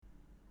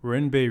We're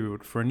in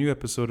Beirut for a new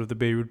episode of the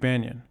Beirut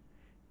Banyan,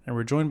 and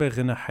we're joined by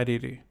Ghena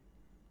Hariri.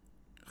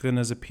 Ghena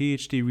is a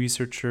PhD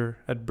researcher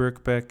at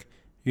Birkbeck,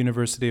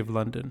 University of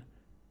London,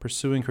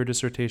 pursuing her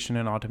dissertation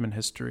in Ottoman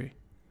history.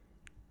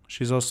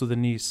 She's also the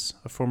niece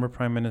of former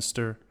Prime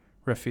Minister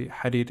Rafi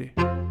Hariri.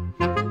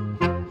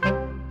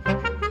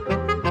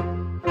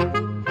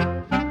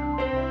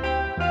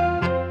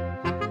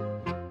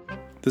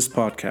 This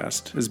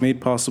podcast is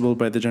made possible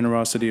by the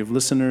generosity of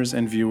listeners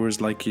and viewers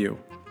like you.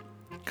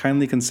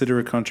 Kindly consider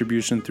a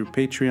contribution through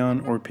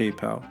Patreon or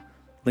PayPal.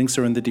 Links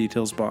are in the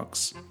details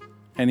box.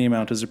 Any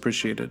amount is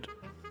appreciated.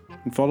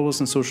 And follow us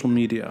on social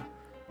media.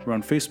 We're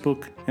on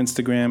Facebook,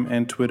 Instagram,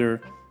 and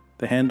Twitter.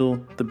 The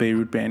handle, The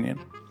Beirut Banyan.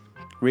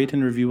 Rate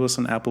and review us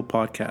on Apple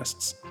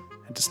Podcasts.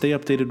 And to stay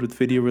updated with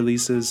video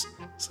releases,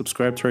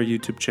 subscribe to our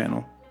YouTube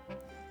channel.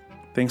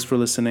 Thanks for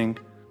listening,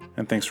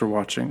 and thanks for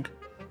watching.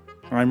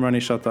 I'm Rani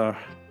Shatah,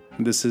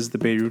 and this is The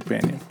Beirut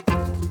Banyan.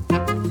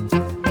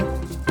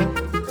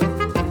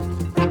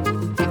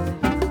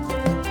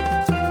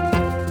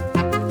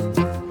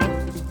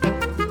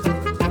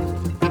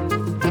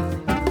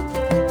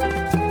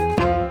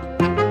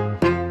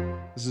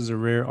 This is a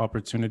rare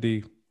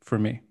opportunity for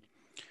me.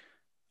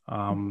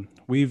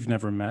 We've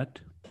never met.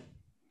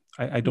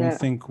 I don't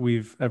think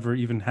we've ever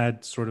even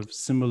had sort of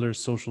similar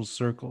social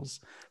circles,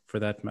 for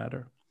that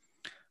matter.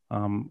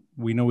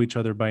 We know each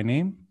other by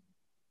name.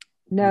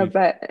 No,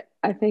 but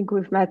I think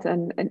we've met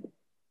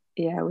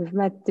we've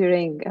met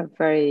during a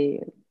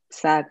very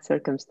sad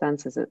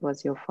circumstances. It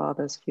was your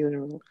father's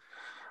funeral.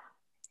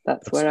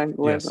 That's where I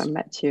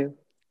met you.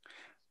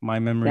 My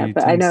memory. Yeah,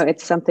 but I know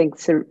it's something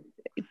to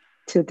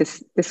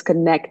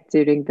disconnect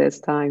during those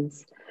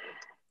times.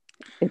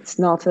 It's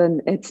not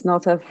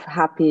a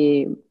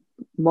happy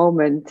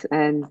moment,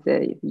 and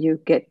you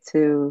try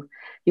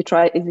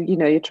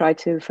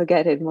to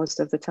forget it most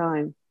of the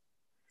time.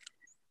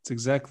 It's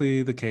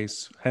exactly the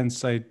case.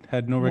 Hence, I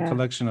had no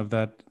recollection of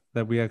that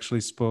we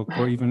actually spoke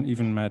or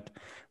even met.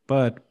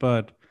 But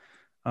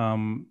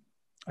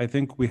I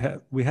think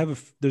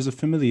there's a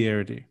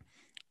familiarity,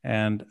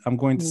 and I'm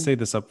going to say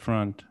this up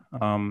front.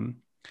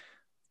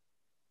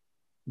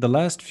 The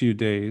last few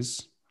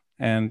days,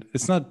 and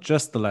it's not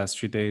just the last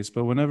few days,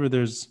 but whenever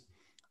there's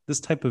this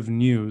type of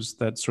news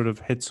that sort of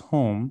hits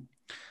home,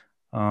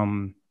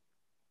 in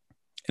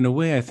a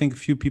way, I think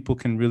few people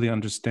can really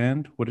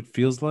understand what it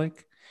feels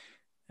like.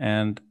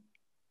 And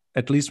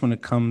at least when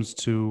it comes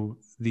to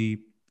the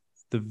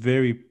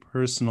very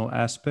personal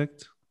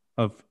aspect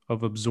of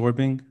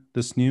absorbing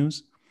this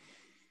news.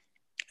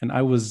 And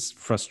I was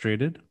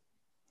frustrated.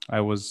 I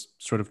was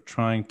sort of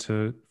trying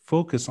to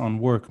focus on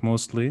work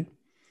mostly,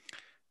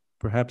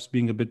 perhaps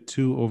being a bit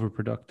too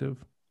overproductive.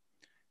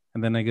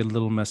 And then I get a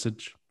little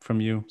message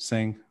from you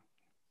saying,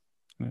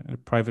 a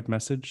private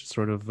message,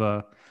 sort of,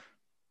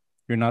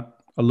 you're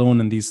not alone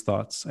in these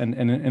thoughts. And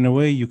in a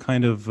way, you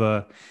kind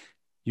of...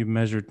 you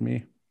measured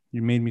me.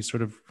 You made me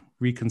sort of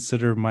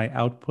reconsider my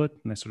output,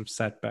 and I sort of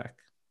sat back.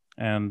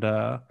 And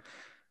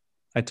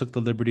I took the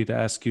liberty to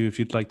ask you if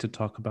you'd like to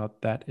talk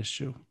about that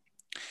issue,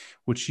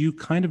 which you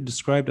kind of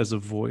described as a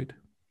void.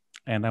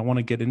 And I want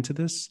to get into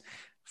this.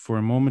 For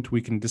a moment,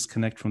 we can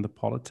disconnect from the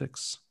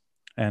politics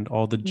and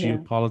all the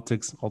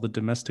geopolitics, all the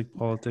domestic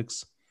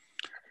politics,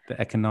 the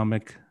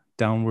economic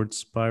downward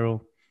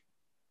spiral,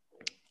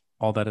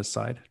 all that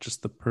aside,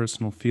 just the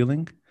personal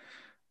feeling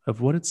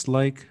of what it's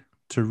like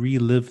to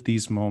relive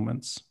these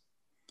moments.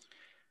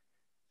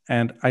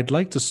 And I'd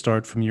like to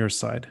start from your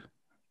side.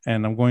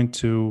 And I'm going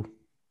to,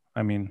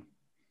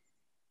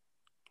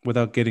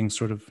 without getting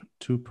sort of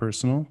too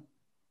personal,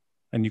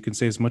 and you can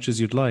say as much as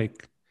you'd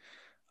like,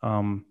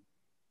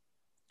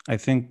 I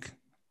think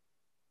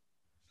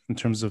in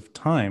terms of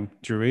time,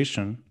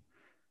 duration,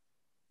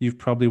 you've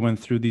probably went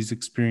through these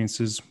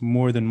experiences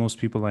more than most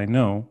people I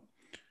know,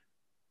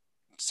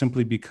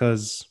 simply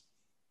because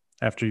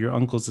after your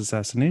uncle's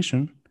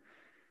assassination,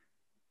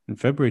 in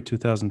February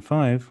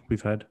 2005,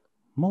 we've had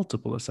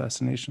multiple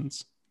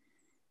assassinations.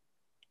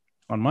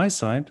 On my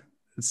side,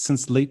 it's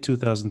since late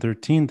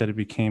 2013 that it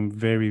became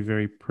very,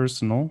 very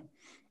personal.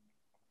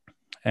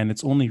 And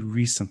it's only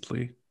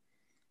recently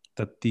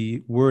that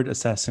the word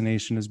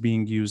assassination is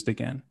being used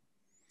again.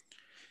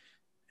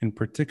 In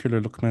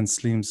particular, Luqman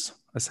Slim's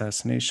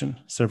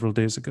assassination several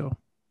days ago.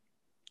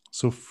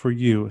 So for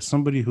you, as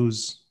somebody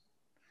who's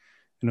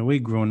in a way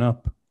grown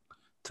up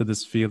to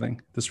this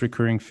feeling, this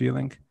recurring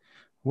feeling,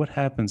 what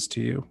happens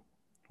to you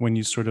when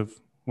you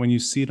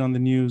see it on the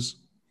news?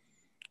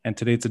 And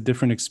today it's a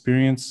different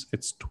experience.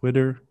 It's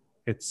Twitter.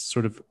 It's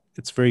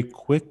very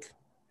quick,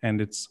 and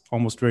it's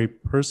almost very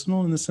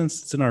personal in the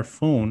sense it's in our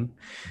phone,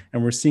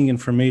 and we're seeing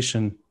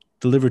information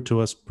delivered to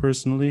us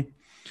personally.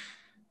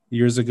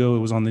 Years ago, it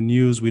was on the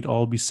news. We'd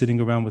all be sitting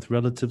around with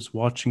relatives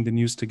watching the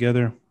news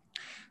together.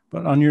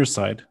 But on your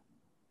side,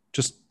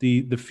 just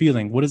the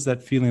feeling, what is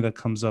that feeling that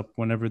comes up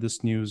whenever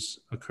this news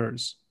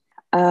occurs?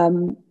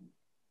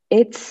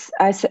 It's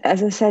as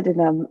I said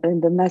in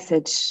the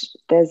message.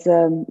 There's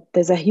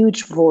a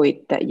huge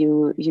void that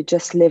you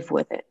just live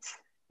with it.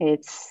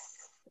 It's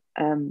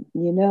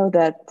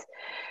that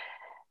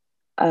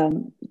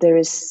there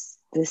is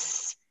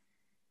this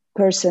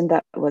person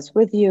that was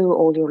with you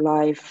all your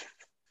life,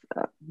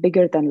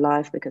 bigger than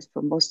life, because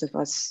for most of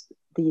us,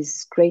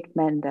 these great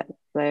men that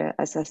were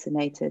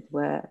assassinated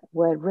were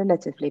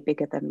relatively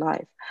bigger than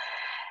life.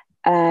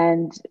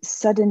 And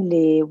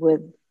suddenly,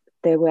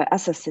 they were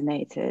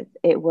assassinated,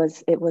 it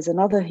was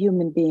another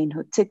human being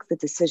who took the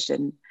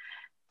decision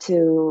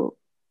to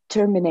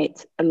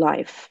terminate a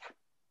life.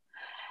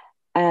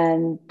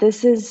 And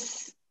this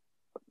is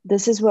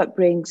what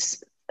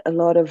brings a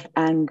lot of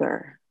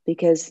anger,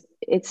 because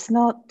it's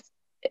not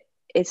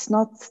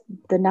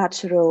the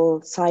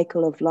natural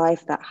cycle of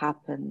life that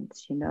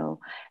happens,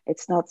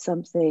 it's not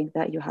something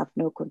that you have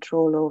no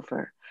control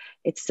over.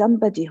 It's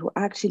somebody who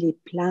actually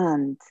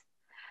planned,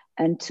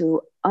 and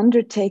to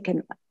undertake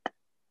an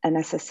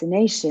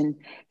assassination,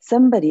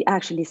 somebody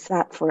actually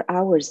sat for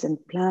hours and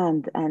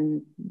planned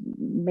and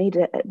made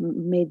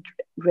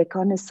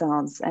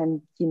reconnaissance,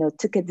 and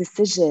took a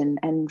decision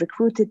and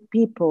recruited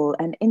people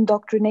and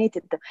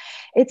indoctrinated them.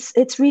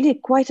 It's really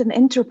quite an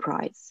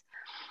enterprise,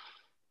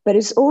 but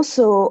it's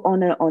also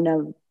on a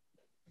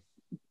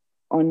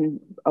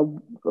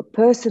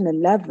personal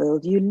level.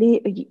 You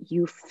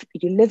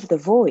live the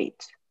void,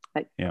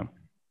 like Yeah.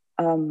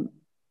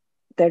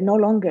 they're no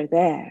longer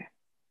there.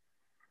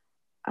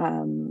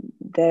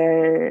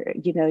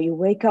 You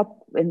wake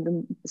up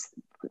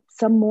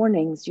some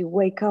mornings, you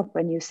wake up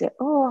and you say,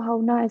 oh, how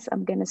nice,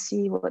 I'm gonna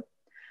see what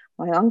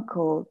my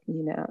uncle,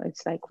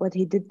 it's like what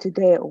he did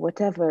today or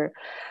whatever.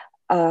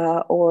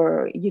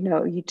 Or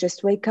you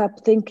just wake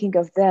up thinking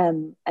of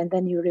them, and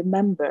then you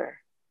remember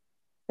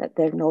that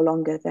they're no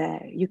longer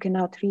there. You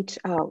cannot reach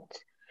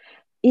out,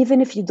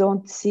 even if you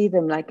don't see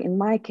them. Like in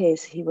my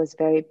case, he was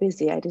very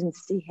busy, I didn't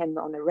see him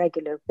on a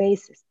regular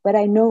basis, but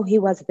I know he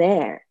was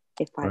there.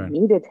 If I Right.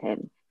 needed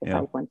him, if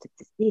I Yeah. wanted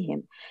to see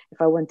him,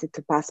 if I wanted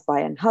to pass by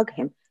and hug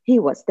him, he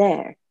was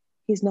there.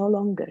 He's no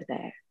longer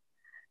there.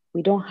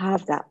 We don't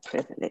have that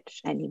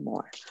privilege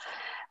anymore.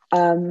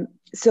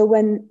 So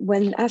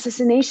when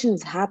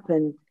assassinations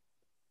happen,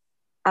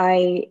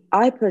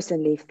 I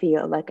personally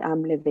feel like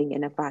I'm living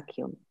in a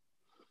vacuum.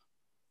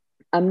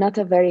 I'm not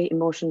a very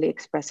emotionally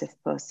expressive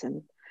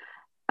person.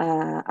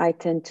 I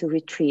tend to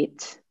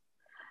retreat,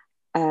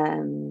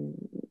 um,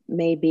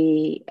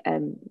 maybe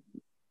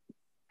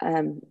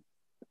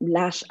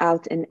lash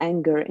out in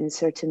anger in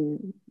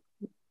certain,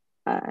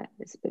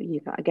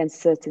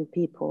 against certain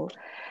people.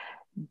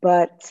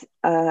 But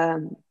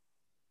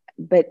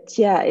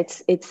yeah,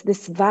 it's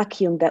this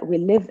vacuum that we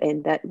live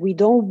in, that we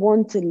don't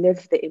want to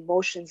live the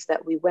emotions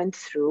that we went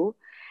through,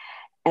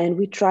 and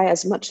we try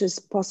as much as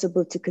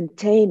possible to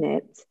contain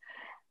it,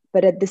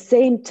 but at the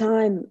same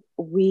time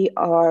we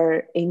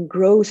are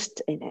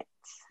engrossed in it.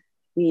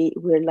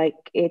 We're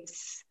like,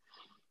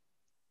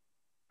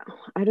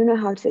 I don't know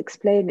how to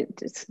explain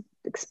it,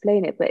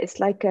 but it's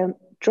like a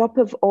drop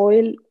of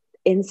oil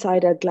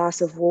inside a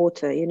glass of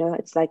water.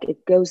 It's like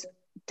it goes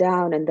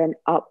down and then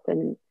up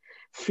and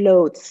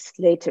floats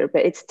later,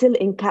 but it's still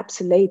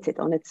encapsulated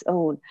on its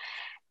own.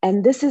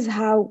 And this is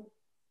how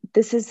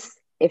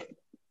it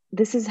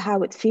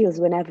feels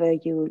whenever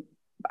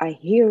I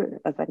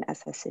hear of an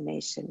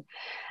assassination.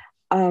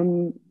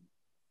 And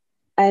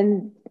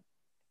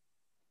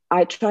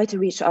I try to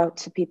reach out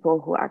to people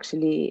who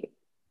actually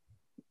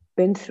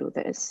been through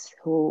this,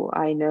 who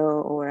I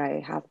know or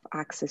I have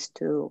access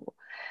to,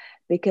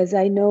 because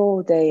I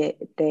know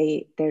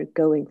they're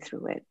going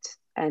through it.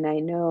 And I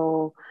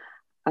know,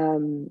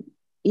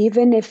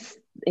 even if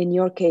in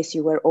your case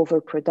you were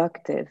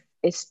overproductive,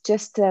 it's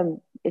just a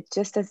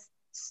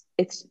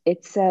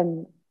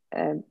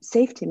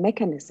safety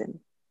mechanism.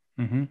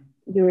 Mm-hmm.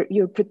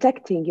 You're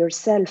protecting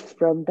yourself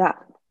from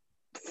that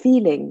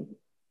feeling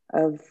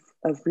of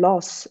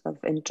loss, of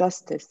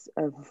injustice,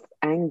 of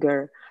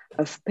anger,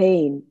 of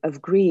pain,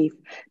 of grief,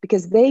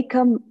 because they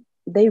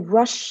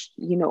rush,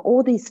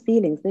 all these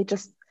feelings, they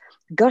just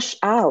gush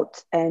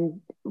out,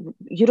 and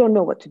you don't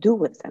know what to do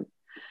with them.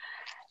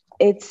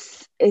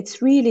 It's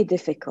really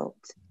difficult.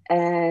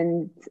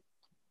 And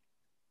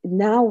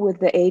now with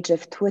the age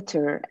of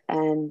Twitter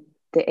and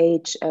the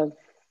age of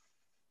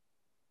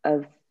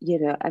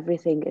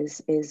everything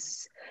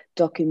is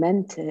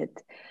documented,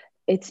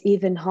 it's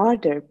even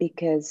harder,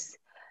 because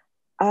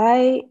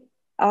I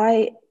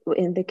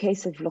in the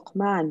case of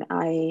Luqman,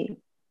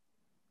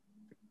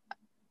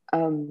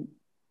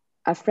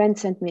 a friend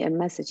sent me a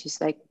message.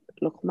 She's like,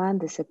 Luqman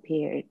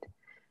disappeared,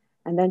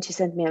 and then she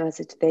sent me a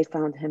message, they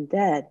found him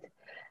dead.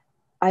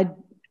 I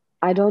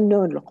don't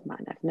know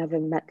Luqman. I've never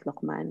met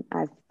Luqman.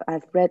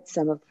 I've read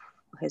some of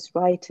his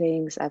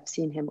writings. I've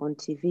seen him on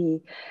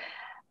TV.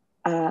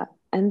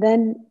 And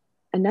then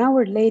an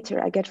hour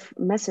later, I get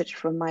a message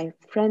from my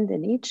friend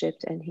in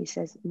Egypt, and he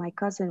says, my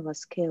cousin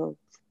was killed.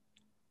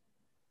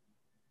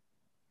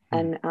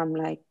 And I'm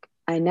like,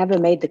 I never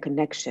made the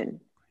connection.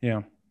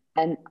 Yeah.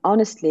 And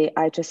honestly,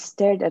 I just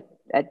stared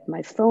at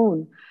my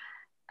phone,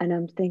 and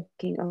I'm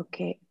thinking,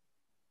 okay,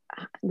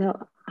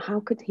 no, how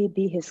could he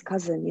be his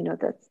cousin?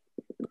 That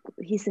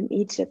he's in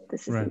Egypt.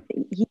 Right.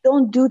 You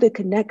don't do the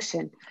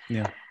connection.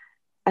 Yeah.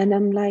 And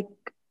I'm like,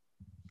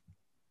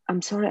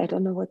 I'm sorry, I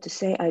don't know what to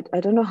say. I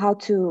don't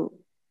know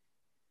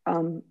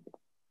um,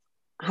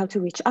 how to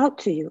reach out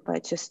to you,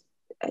 but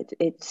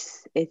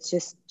it's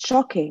just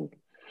shocking,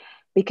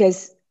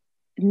 because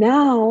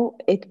now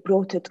it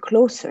brought it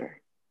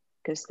closer,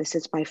 because this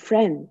is my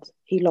friend.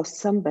 He lost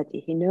somebody.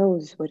 He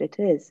knows what it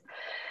is.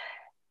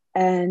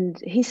 And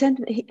he sent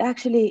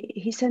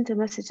a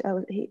message.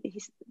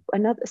 He's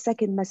another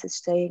second message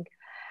saying,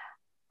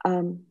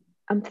 I'm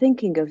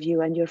thinking of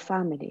you and your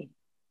family.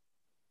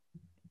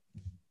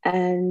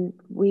 And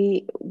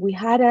we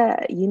had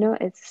a,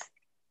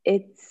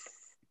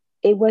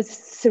 it was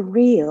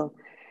surreal.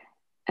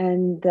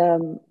 And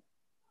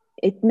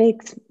it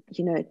makes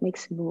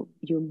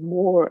you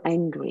more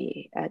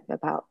angry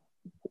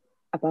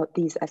about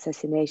these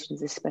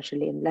assassinations,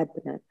 especially in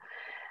Lebanon.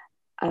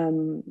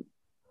 Um,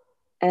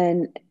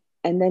 and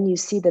then you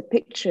see the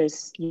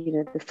pictures,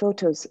 the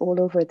photos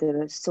all over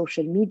the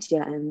social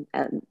media and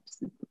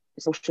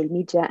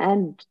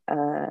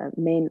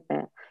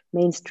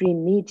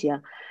mainstream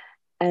media,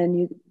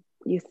 and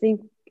you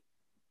think,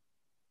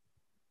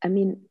 I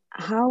mean,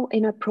 how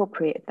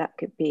inappropriate that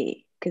could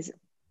be. Because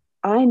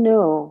I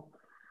know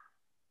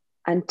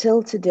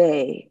until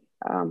today,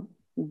 my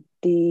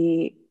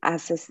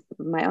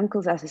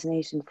uncle's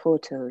assassination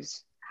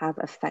photos have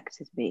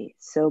affected me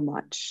so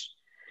much.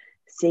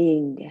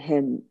 Seeing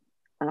him,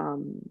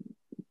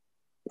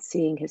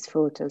 seeing his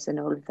photos and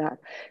all of that.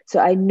 So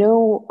I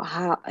know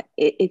how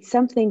it's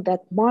something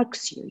that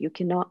marks you. You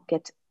cannot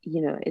get,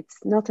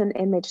 it's not an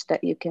image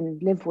that you can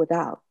live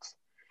without.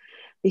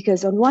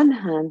 Because on one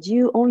hand,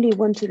 you only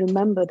want to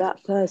remember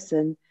that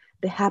person,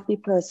 the happy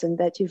person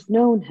that you've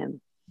known him.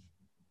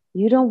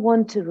 You don't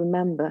want to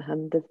remember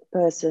him, the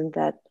person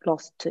that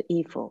lost to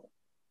evil.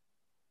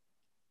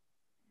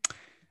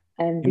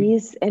 And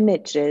these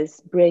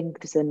images bring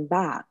them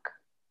back.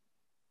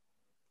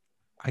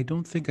 I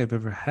don't think I've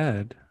ever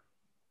had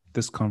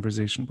this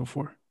conversation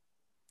before.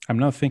 I'm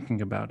not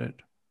thinking about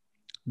it.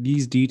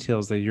 These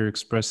details that you're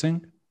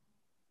expressing,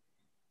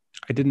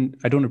 I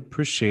don't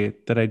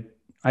appreciate that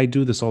I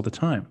do this all the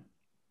time.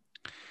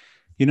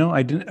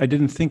 I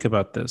didn't think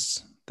about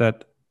this,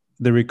 that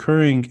the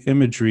recurring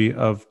imagery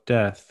of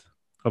death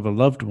of a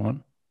loved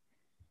one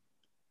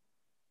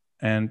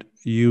and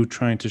you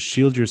trying to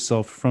shield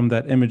yourself from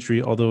that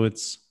imagery, although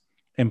it's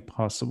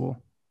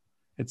impossible.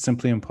 It's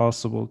simply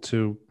impossible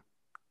to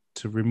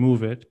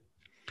remove it.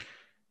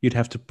 You'd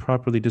have to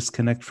properly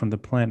disconnect from the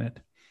planet,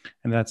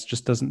 and that's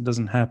just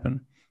doesn't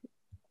happen.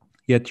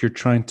 Yet you're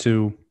trying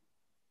to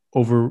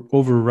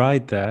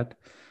override that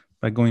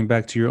by going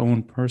back to your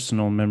own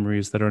personal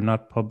memories that are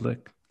not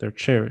public. They're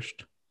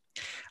cherished.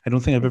 I don't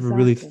think I've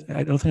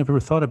ever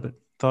thought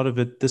of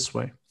it this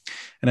way.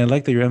 And I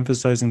like that you're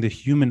emphasizing the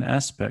human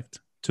aspect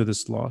to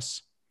this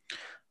loss.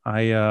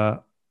 I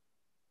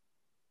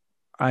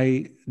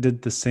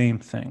did the same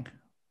thing.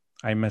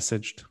 I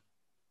messaged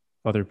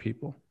other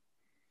people.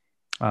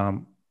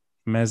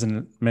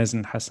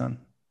 Mazen Hassan,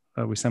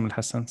 Wissam Al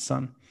Hassan's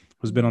son,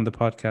 who's been on the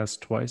podcast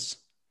twice.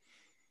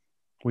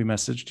 We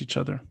messaged each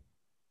other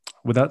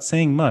without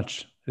saying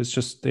much. It's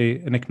just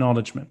an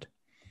acknowledgement,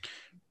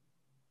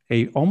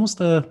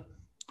 almost a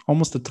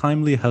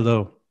timely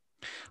hello,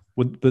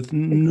 with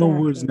no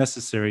words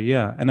necessary.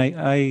 Yeah, and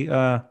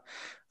I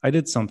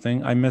did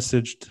something. I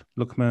messaged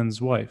Lukman's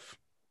wife.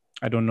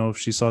 I don't know if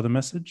she saw the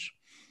message.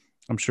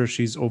 I'm sure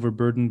she's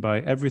overburdened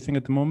by everything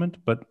at the moment,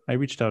 but I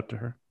reached out to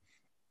her,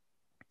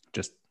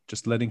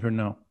 just letting her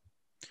know.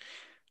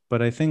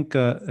 But I think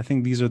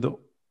these are the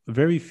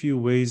very few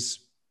ways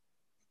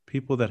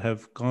people that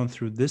have gone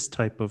through this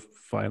type of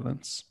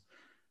violence.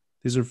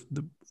 These are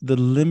the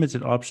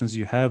limited options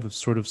you have of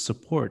sort of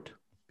support,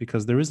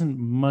 because there isn't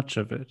much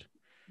of it.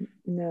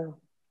 No.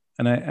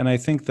 And I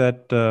think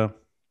that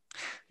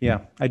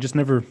I just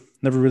never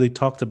really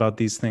talked about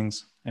these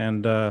things.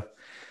 And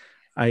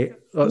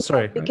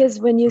sorry. Because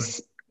when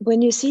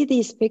you see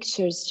these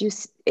pictures,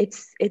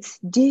 it's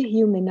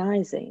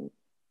dehumanizing.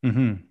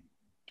 Mm-hmm.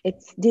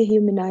 It's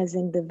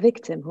dehumanizing the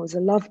victim, who's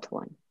a loved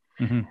one.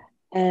 Mm-hmm.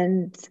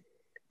 And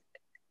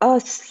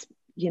us,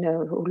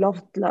 who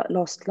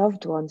lost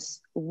loved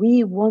ones,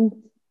 we want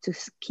to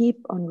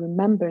keep on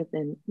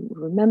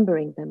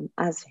remembering them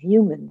as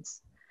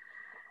humans,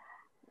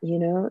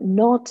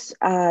 not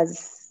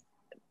as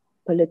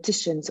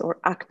politicians or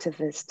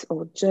activists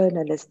or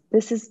journalists.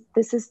 This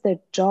is their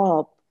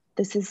job.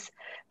 This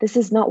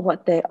is not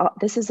what they are.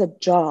 This is a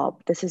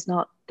job. This is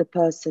not the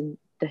person,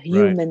 the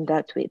human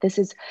that we. This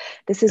is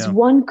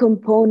one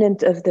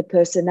component of the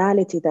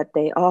personality that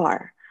they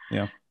are.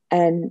 Yeah.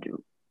 And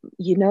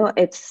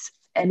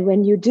and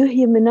when you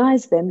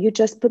dehumanize them, you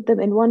just put them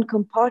in one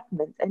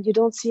compartment and you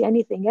don't see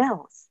anything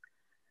else.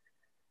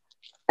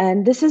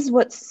 And this is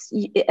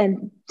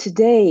and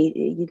today,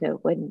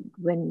 when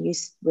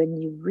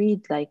you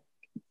read like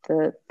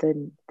the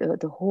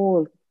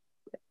whole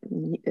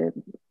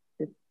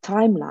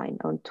timeline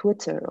on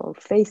Twitter or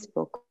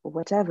Facebook or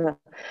whatever,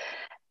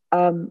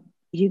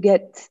 you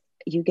get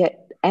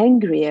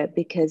angrier,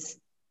 because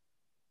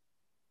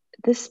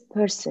this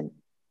person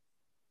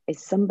is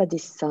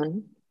somebody's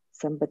son,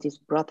 somebody's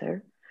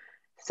brother,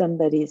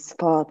 somebody's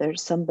father,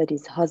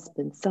 somebody's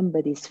husband,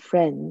 somebody's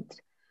friend,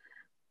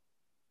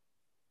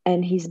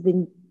 and he's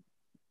been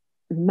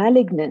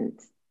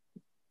malignant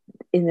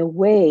in a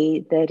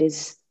way that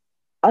is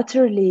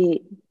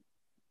utterly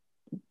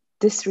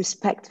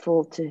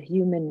disrespectful to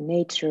human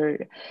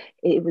nature.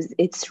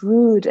 It's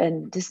rude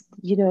and just,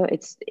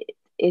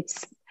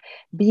 it's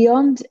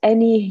beyond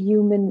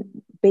any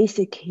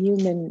basic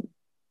human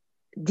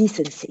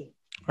decency.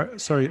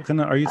 Sorry,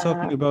 Ghena, are you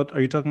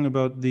talking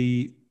about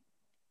the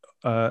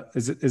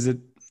is it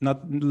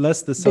not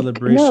less the No,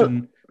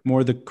 celebration,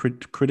 more the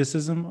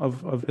criticism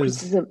of his?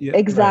 criticism, Yeah, right.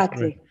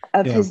 exactly,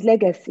 of Yeah, his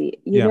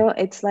legacy. yeah,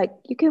 It's like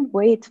you can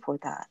wait for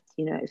that.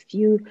 If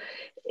you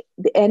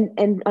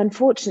and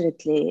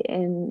unfortunately,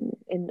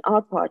 in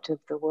our part of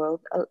the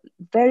world,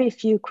 very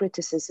few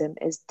criticism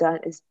is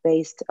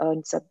based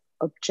on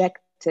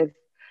objective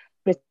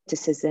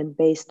criticism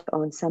based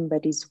on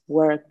somebody's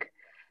work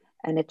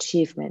and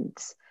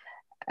achievements.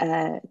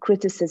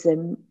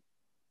 Criticism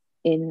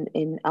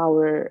in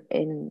our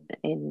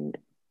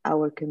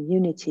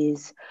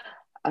communities,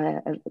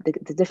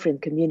 the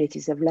different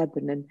communities of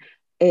Lebanon,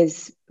 is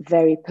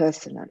very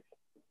personal.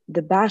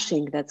 The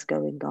bashing that's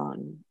going on,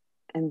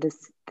 and the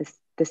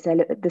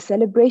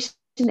celebration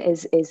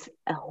is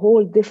a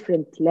whole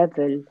different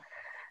level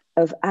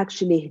of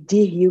actually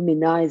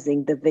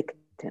dehumanizing the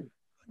victim.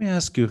 let me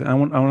ask you. I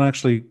want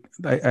actually.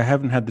 I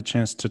haven't had the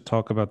chance to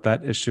talk about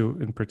that issue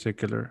in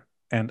particular.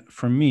 And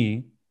for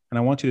me, and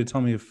I want you to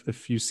tell me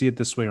if you see it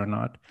this way or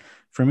not.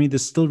 For me,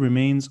 this still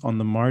remains on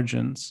the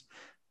margins,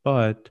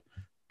 but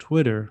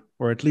Twitter,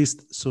 or at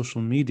least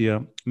social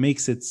media,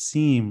 makes it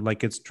seem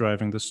like it's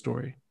driving the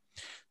story.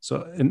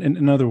 So,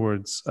 in other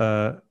words,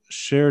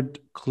 shared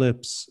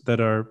clips that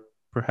are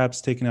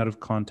perhaps taken out of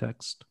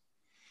context,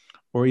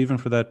 or even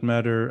for that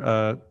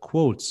matter,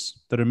 quotes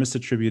that are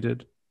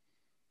misattributed,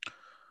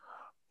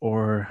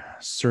 or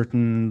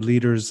certain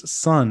leader's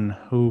son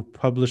who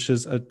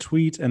publishes a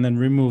tweet and then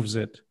removes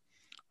it.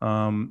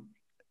 Um,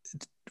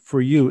 for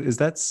you, is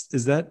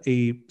that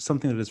a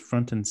something that is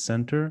front and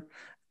center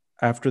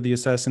after the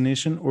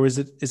assassination, or is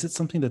it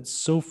something that's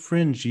so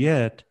fringe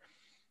yet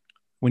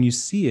when you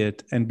see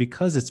it, and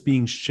because it's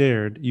being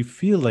shared, you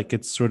feel like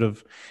it's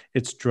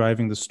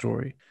driving the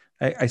story?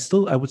 I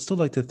would still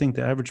like to think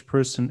the average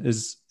person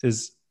is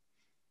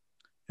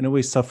in a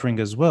way suffering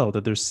as well,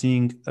 that they're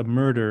seeing a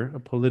murder, a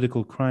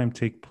political crime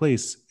take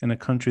place in a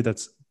country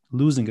that's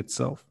losing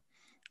itself,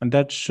 and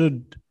that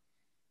should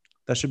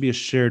be a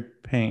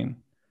shared pain.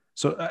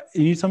 So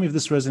you tell me if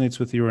this resonates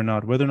with you or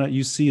not, whether or not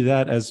you see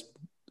that as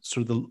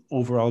sort of the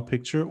overall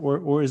picture,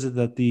 or is it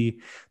that the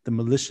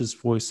malicious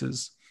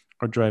voices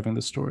are driving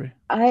the story?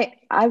 I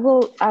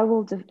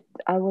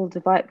will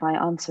divide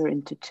my answer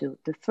into two.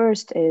 The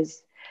first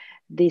is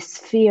the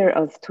sphere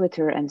of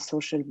Twitter and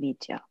social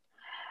media,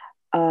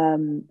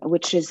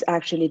 which is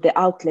actually the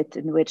outlet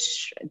in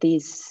which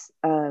these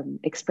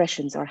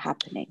expressions are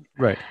happening.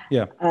 Right.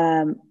 Yeah.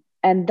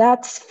 And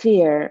that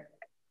sphere,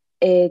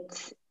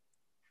 it's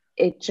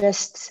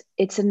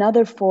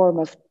another form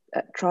of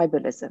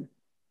tribalism.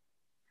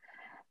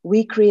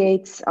 We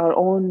create our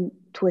own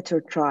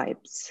Twitter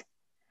tribes,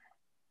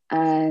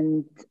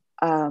 and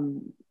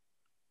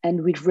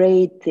we'd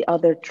raid the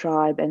other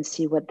tribe and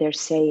see what they're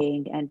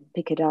saying and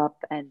pick it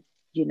up and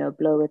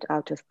blow it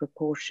out of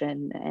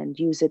proportion and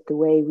use it the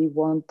way we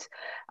want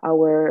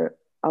our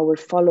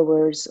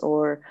followers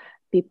or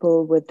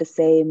people with the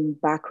same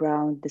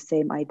background, the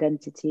same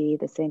identity,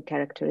 the same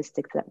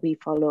characteristics that we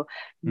follow,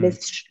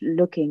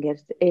 looking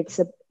at. It's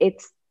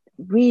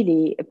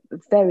really a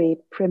very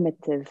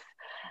primitive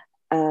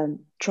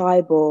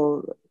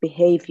tribal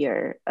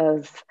behavior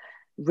of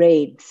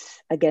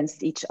raids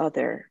against each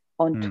other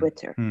on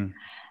Twitter.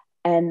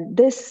 And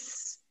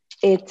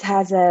it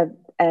has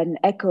an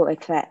echo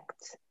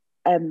effect,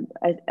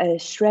 a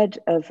shred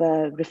of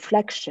a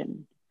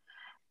reflection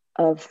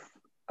of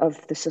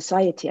the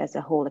society as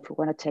a whole. If we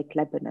want to take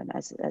Lebanon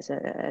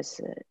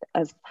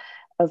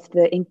of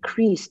the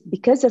increased,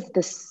 because of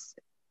this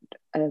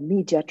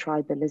media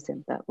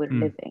tribalism that we're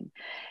living,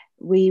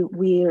 we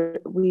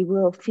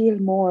will feel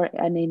more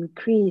an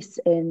increase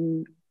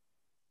in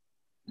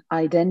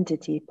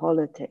identity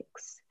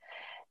politics,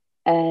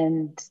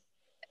 and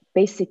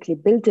basically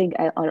building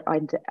our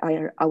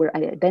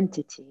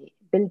identity,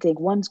 building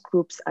one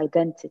group's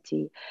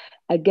identity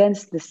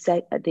against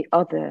the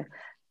other,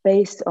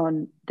 based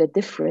on the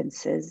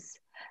differences,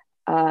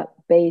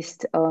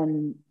 based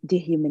on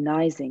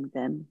dehumanizing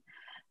them,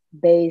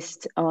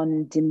 based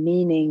on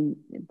demeaning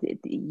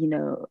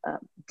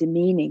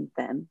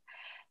them,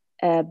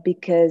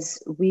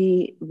 because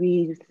we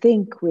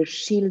think we're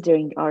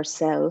shielding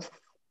ourselves,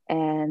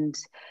 and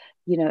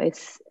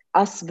it's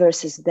us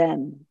versus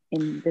them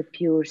in the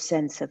pure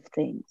sense of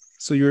things.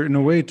 So you're, in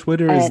a way,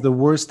 Twitter is the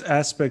worst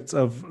aspects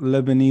of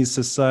Lebanese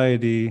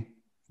society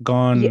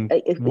gone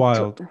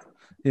wild.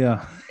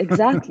 Yeah.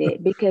 Exactly.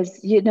 Because,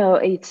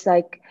 it's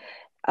like,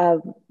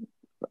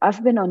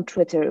 I've been on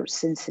Twitter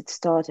since it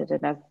started,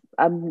 and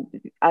I'm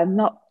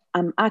not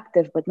I'm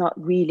active, but not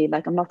really.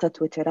 Like I'm not a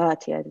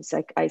Twitterati. It's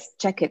like I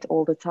check it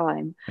all the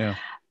time. Yeah.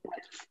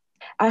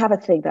 I have a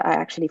thing that I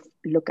actually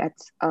look at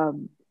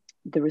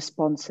the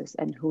responses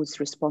and who's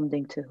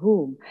responding to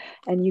whom,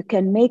 and you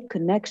can make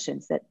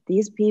connections that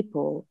these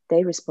people,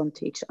 they respond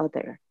to each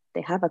other.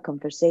 They have a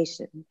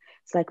conversation.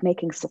 It's like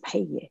making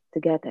subhiye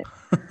together.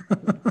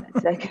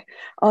 It's like,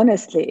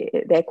 honestly,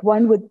 like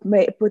one would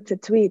put a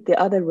tweet, the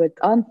other would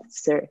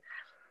answer,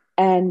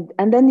 and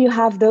then you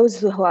have those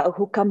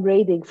who come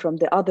raiding from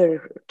the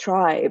other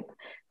tribe,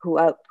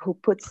 who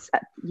puts,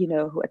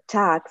 who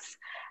attacks,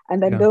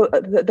 and then Yeah.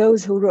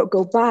 those who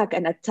go back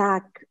and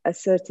attack a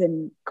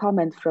certain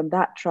comment from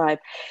that tribe.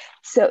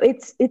 So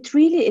it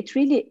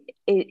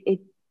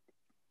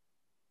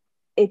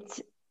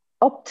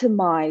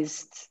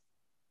optimized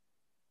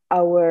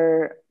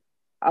our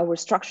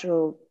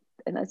structural,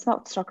 and it's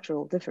not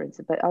structural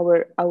differences, but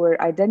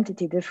our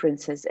identity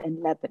differences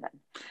in Lebanon.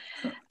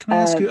 Can I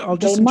ask you? I'll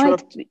They just might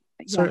interrupt. be,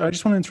 yeah, Sorry, I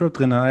just want to interrupt,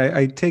 Ghena.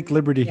 I take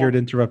liberty here yeah, at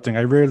interrupting.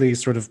 I rarely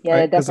sort of,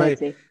 yeah, because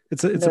definitely.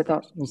 it's a No,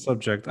 don't. personal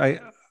subject.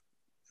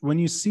 When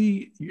you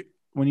see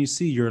when you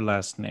see your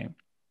last name,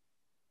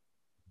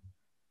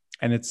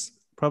 and it's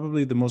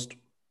probably the most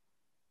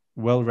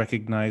well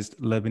recognized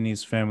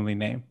Lebanese family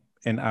name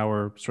in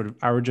our sort of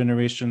our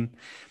generation.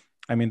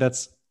 I mean,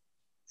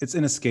 it's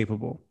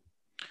inescapable.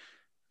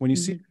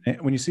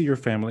 Mhm. When you see your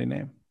family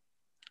name,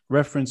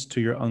 reference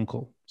to your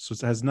uncle, so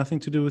it has nothing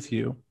to do with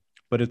you,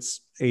 but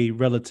it's a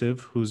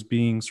relative who's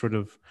being sort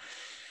of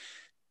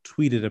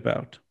tweeted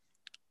about.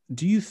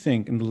 Do you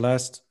think in the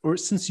last, or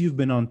since you've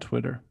been on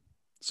Twitter,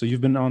 so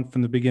you've been on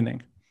from the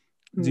beginning,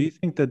 do Mm. you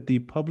think that the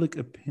public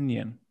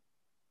opinion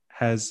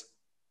has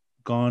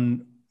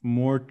gone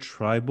more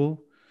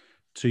tribal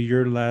to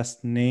your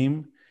last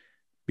name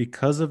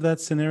because of that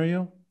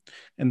scenario?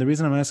 And the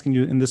reason I'm asking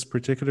you in this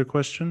particular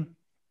question,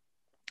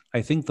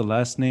 I think the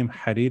last name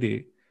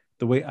Hariri,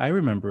 the way I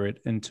remember it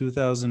in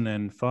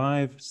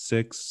 2005,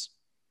 6,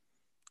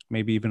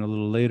 maybe even a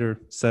little later,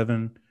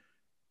 7,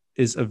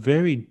 is a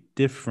very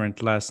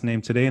different last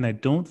name today. And I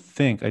don't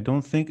think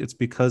it's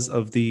because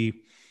of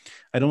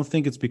I don't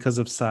think it's because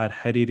of Saad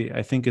Hariri.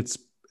 I think it's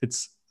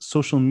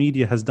social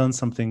media has done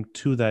something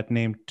to that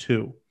name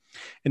too.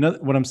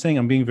 What I'm saying,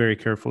 I'm being very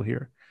careful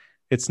here.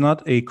 It's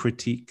not a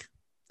critique.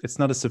 It's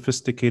not a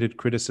sophisticated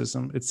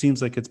criticism. It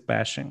seems like it's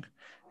bashing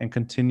and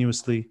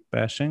continuously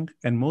bashing.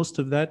 And most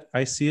of that,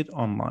 I see it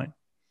online.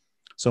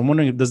 So I'm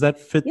wondering, does that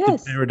fit the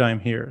Yes. paradigm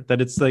here? That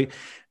it's like,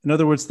 in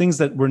other words, things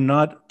that were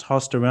not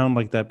tossed around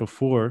like that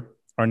before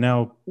are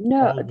now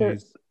No,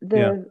 always,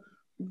 yeah.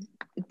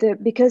 the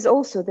because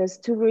also there's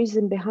two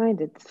reasons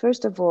behind it.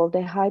 First of all,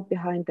 they hide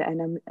behind the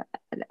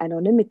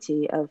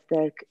anonymity of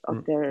their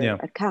Yeah.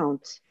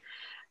 account,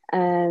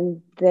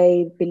 and they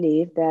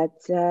believe that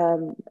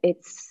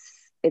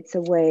it's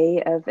a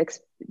way of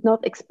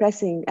not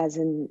expressing as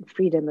in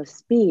freedom of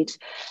speech,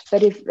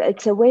 but if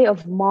it's a way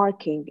of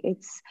marking,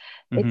 it's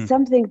Hmm.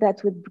 something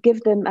that would give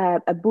them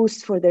a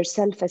boost for their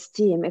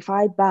self-esteem. If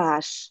I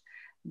bash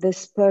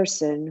this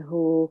person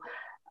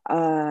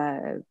uh,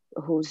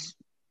 who's,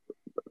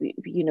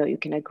 you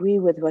can agree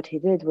with what he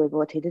did, with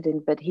what he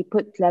didn't, but he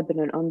put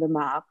Lebanon on the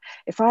map.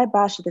 If I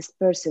bash this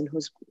person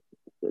who's,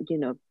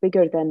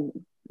 bigger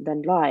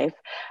than life,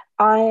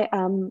 I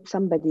am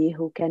somebody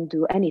who can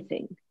do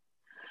anything.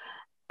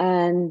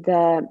 And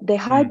they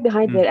hide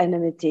behind Mm-hmm. their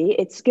enmity.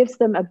 It gives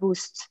them a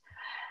boost.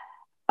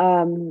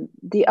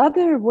 The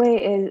other way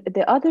is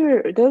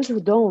those who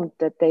don't,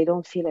 that they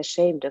don't feel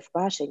ashamed of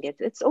bashing it.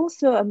 It's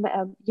also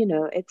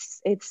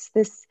it's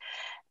this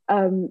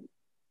um,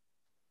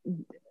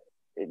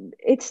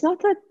 it's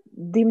not a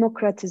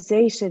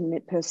democratization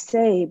per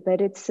se, but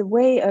it's a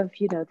way of,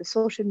 the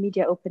social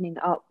media opening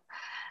up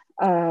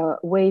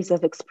ways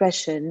of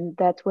expression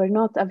that were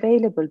not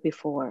available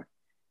before.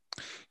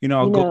 I'll You go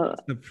know, one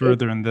step it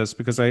further in this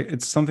because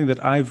it's something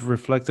that I've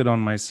reflected on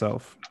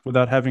myself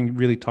without having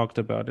really talked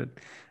about it.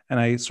 And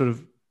I sort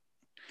of,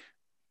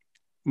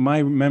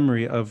 my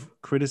memory of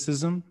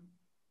criticism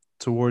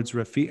towards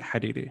Rafiq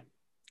Hariri,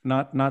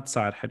 not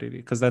Saad Hariri,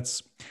 because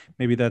that's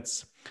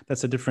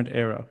a different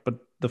era. But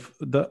the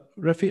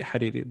Rafiq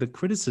Hariri, the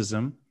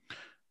criticism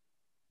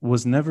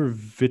was never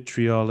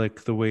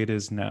vitriolic the way it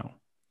is now.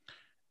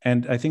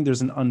 And I think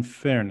there's an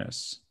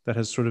unfairness that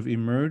has sort of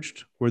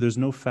emerged where there's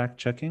no fact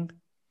checking.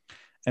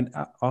 And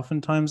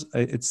oftentimes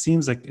it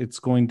seems like it's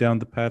going down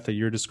the path that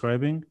you're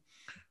describing,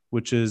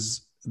 which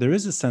is there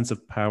is a sense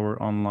of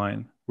power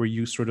online where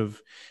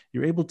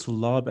you're able to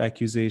lob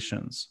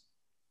accusations,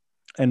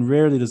 and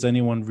rarely does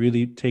anyone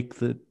really take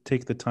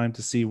the time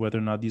to see whether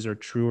or not these are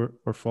true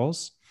or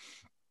false,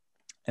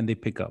 and they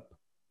pick up.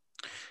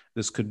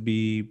 This could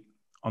be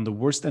on the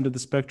worst end of the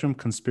spectrum,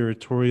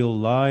 conspiratorial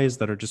lies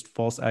that are just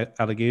false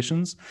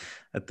allegations.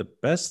 At the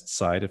best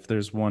side, if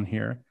there's one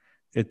here,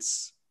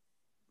 it's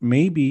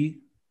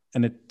maybe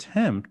an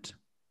attempt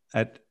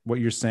at what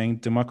you're saying,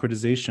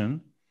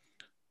 democratization,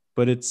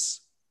 but it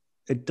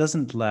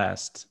doesn't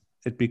last.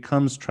 It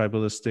becomes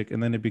tribalistic,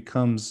 and then it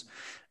becomes,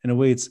 in a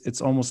way,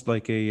 it's almost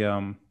like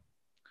a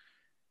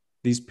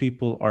these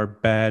people are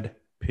bad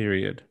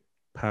period.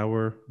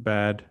 Power,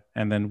 bad,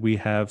 and then we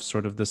have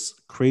sort of this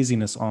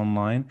craziness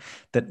online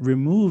that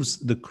removes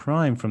the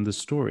crime from the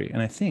story.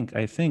 And I think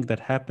that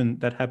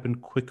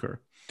happened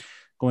quicker.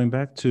 Going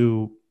back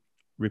to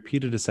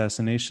repeated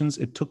assassinations,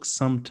 it took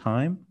some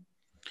time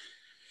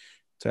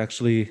to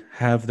actually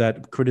have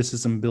that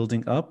criticism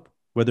building up,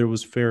 whether it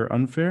was fair or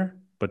unfair.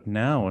 But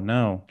now,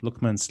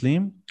 Lukman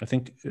Slim, I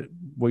think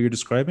what you're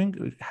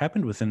describing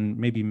happened within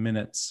maybe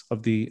minutes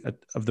of the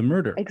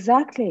murder.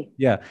 Exactly.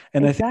 Yeah,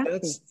 and I think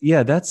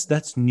Exactly.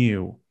 that's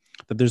new.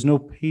 That there's no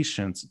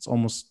patience. It's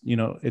almost,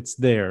 it's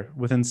there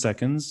within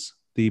seconds.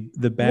 The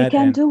We bad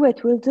can end. do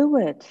it. We'll do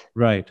it.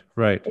 Right,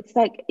 right. It's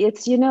like,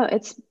 it's,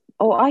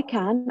 oh, I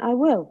can, I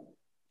will.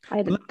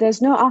 But,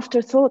 There's no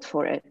afterthought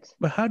for it.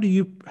 but how do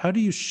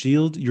you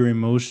shield your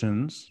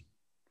emotions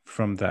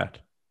from that?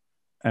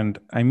 And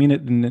I mean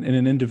it in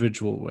an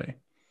individual way.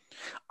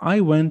 I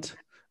went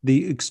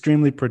the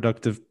extremely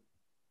productive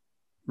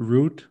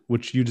route,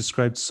 which you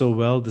described so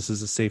well. This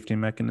is a safety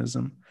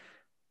mechanism.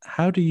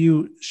 How do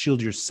you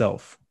shield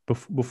yourself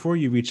before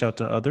you reach out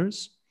to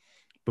others,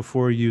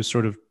 before you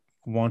sort of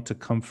want to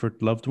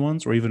comfort loved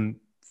ones or even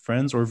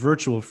friends or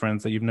virtual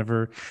friends that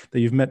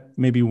you've met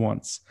maybe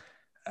once?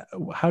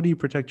 How do you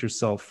protect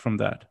yourself from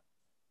that?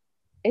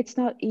 It's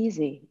not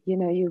easy.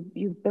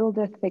 You build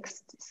a thick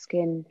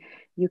skin.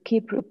 You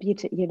keep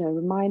repeating,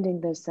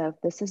 reminding yourself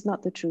this is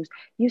not the truth.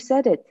 You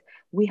said it.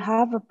 We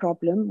have a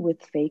problem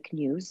with fake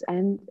news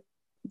and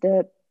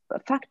the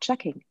fact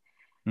checking.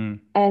 Mm,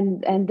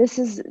 And this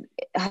is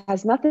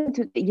has nothing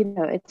to,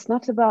 it's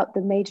not about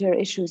the major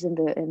issues in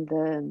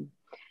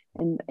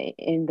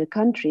the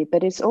country,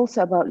 but it's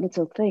also about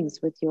little things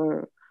with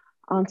your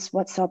aunt's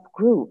WhatsApp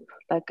group.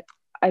 Like,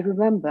 I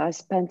remember I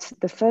spent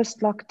the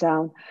first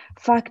lockdown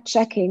fact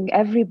checking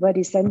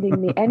everybody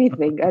sending me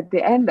anything. At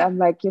the end, I'm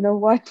like, you know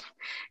what?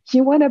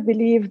 You want to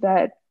believe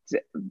that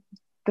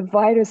the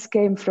virus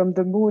came from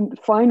the moon?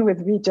 Fine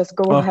with me. Just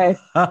go oh, ahead.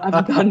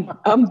 I'm done. it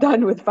I'm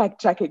done with fact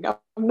checking. I'm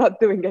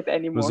not doing it was a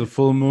anymore.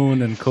 full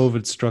moon and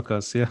COVID struck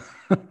us. Yeah.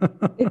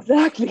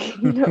 Exactly.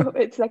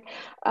 It's like,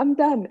 I'm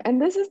done.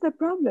 And this is the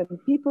problem.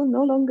 People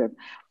no longer,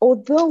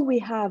 although we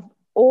have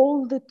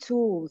all the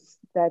tools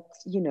that,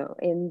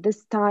 in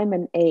this time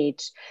and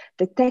age,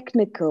 the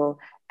technical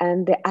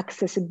and the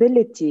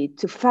accessibility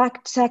to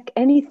fact check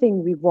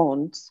anything we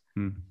want,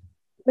 Mm.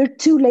 we're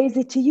too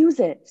lazy to use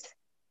it.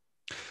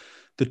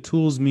 The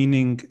tools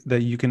meaning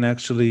that you can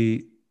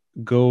actually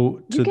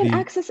go You to can the.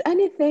 access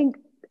anything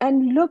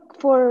and look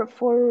for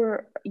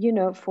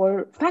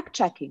fact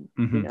checking.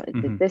 Mhm, Did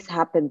mhm, this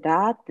happen,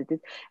 that did this,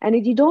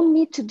 and you don't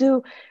need to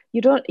do, you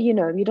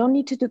don't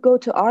need to go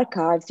to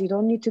archives, you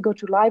don't need to go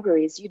to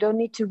libraries, you don't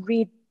need to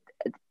read,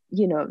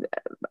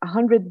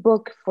 100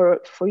 book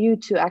for you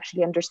to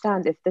actually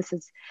understand if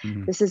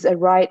mhm. this is a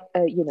right,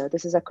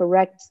 this is a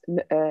correct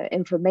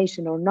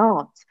information or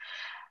not.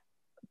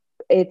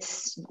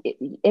 It's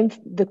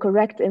the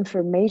correct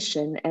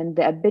information and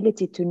the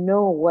ability to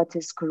know what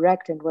is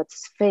correct and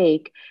what's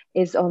fake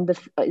is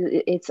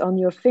it's on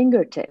your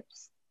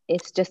fingertips.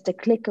 It's just a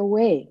click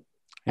away,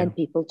 Yeah. and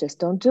people just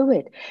don't do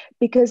it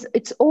because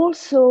it's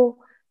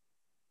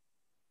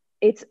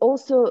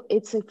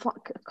a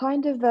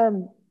kind of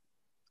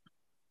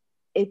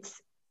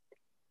it's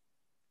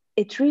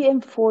it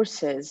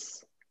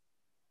reinforces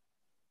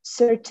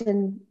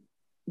certain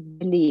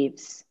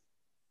beliefs,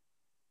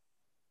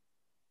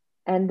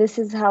 and this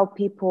is how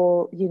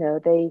people,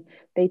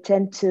 they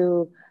tend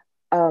to,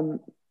 um,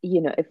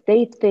 if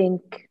they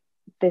think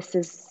this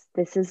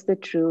is the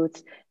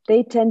truth,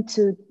 they tend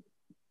to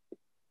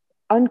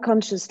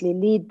unconsciously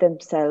lead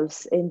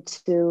themselves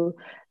into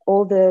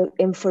all the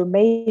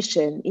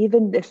information,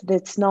 even if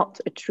it's not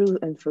a true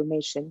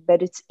information,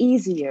 but it's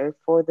easier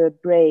for the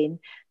brain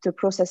to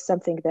process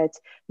something that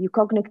you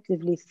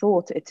cognitively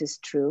thought it is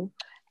true,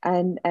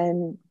 and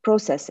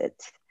process it.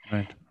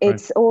 Right. Right.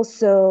 It's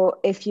also,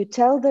 if you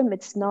tell them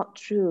it's not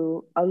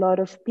true, a lot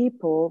of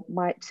people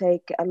might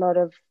take a lot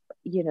of,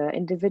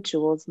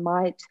 individuals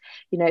might,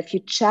 if you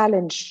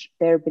challenge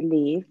their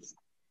beliefs,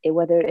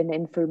 whether in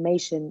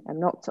information, I'm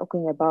not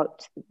talking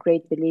about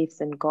great beliefs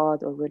in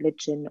God or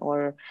religion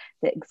or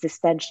the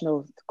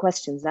existential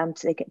questions. I'm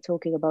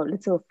talking about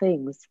little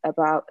things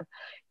about,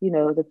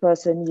 the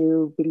person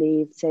you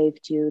believe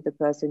saved you, the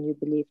person you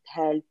believed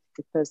helped,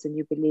 the person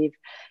you believe,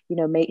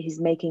 he's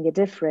making a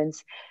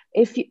difference.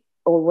 If you,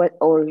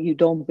 or you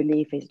don't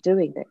believe he's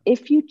doing that,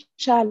 if you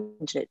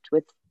challenge it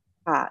with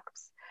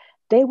facts,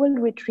 they will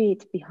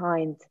retreat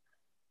behind,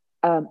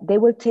 they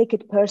will take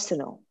it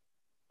personal,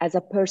 as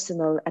a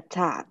personal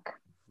attack,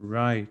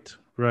 Right.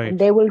 and Right.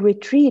 they will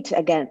retreat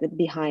again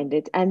behind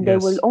it, and they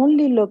will Yes.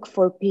 only look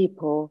for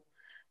people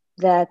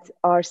that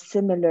are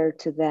similar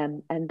to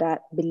them and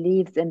that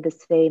believes in the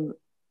same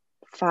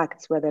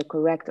facts, whether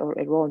correct or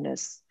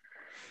erroneous,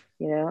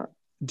 you know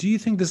Do you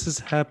think this has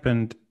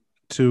happened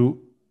to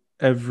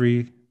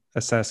every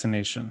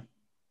assassination?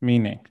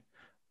 Meaning,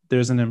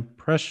 there's an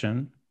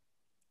impression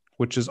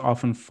which is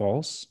often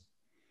false,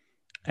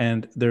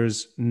 and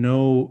there's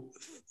no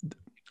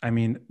I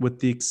mean, with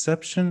the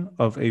exception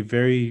of a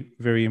very,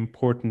 very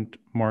important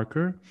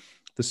marker,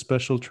 the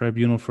Special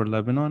Tribunal for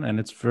Lebanon and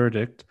its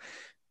verdict,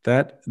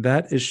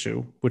 that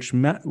issue,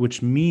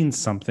 which means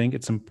something,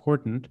 it's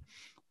important,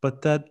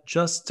 but that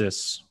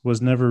justice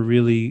was never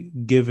really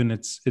given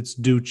its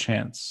due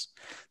chance.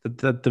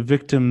 That the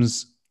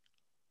victims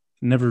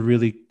never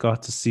really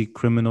got to see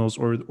criminals,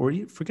 or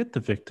forget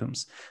the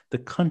victims, the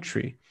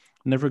country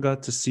never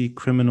got to see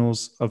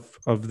criminals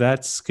of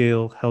that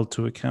scale held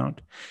to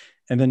account.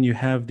 And then you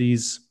have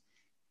these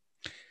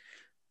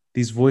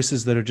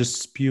voices that are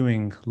just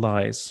spewing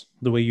lies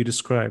the way you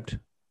described.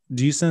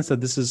 Do you sense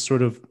that this is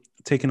sort of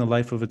taken a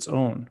life of its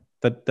own,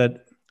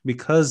 that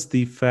because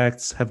the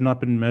facts have not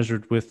been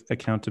measured with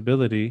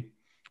accountability,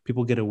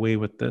 people get away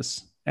with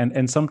this,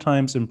 and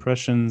sometimes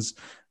impressions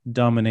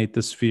dominate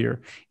this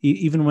fear,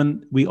 even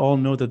when we all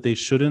know that they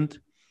shouldn't,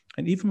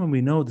 and even when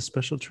we know the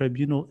special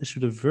tribunal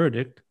issued a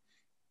verdict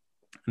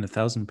and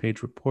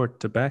 1,000-page report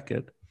to back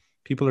it,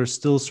 people are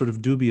still sort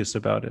of dubious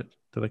about it.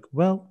 They're like,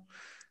 well,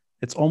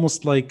 it's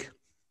almost like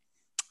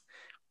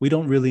we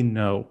don't really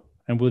know,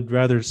 and would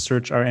rather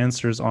search our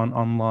answers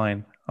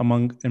online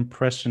among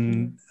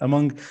impression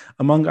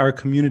among our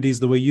communities,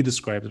 the way you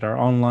described it, our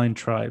online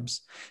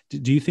tribes.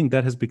 Do you think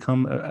that has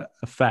become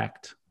a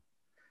fact?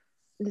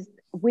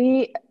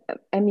 We,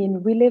 I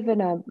mean, we live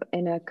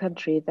in a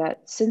country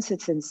that since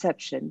its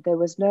inception, there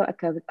was no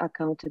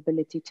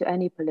accountability to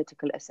any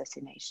political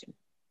assassination.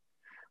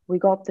 We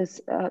got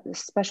this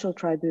special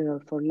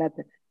tribunal for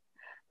Lebanon.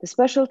 The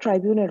special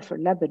tribunal for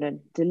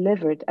Lebanon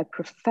delivered a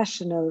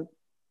professional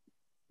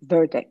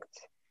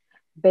verdict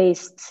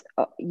based,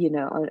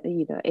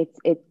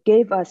 it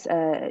gave us,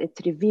 it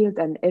revealed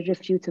an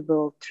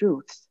irrefutable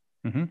truth.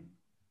 Mm-hmm.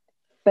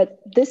 But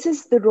this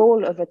is the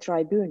role of a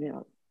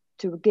tribunal,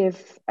 to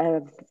give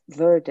a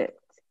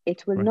verdict.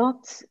 It will Right.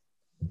 not,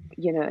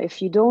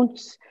 if you don't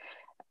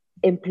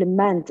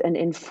implement and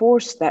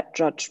enforce that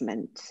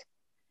judgment,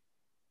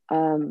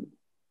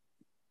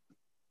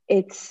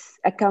 its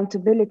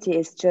accountability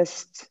is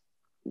just,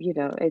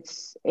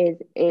 it's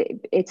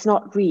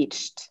not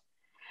reached.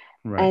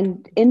 Right.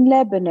 And in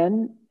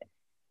Lebanon,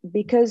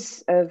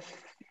 because of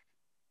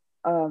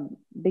a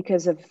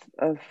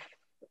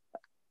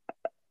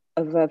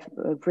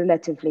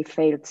relatively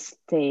failed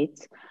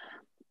state,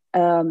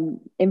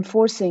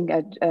 enforcing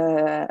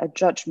a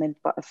judgment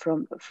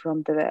from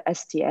the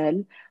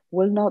STL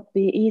will not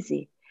be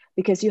easy,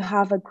 because you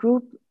have a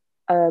group,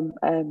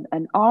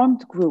 an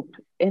armed group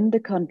in the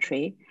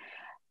country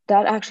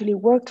that actually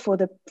worked for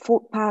the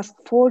past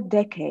 4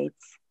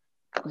 decades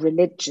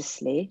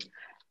religiously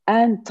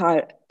and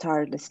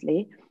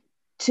tirelessly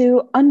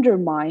to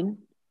undermine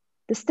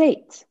the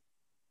state,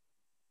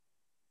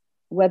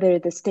 whether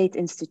the state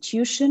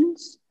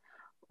institutions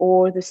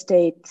or the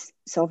state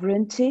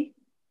sovereignty.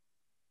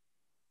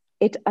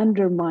 It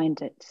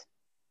undermined it.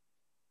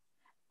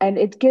 And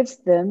it gives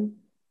them,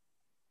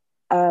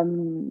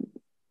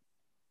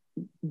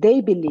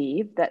 they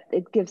believe that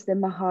it gives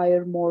them a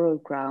higher moral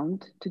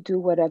ground to do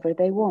whatever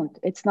they want.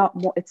 It's not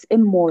it's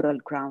immoral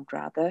ground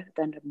rather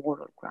than a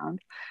moral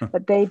ground.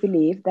 But they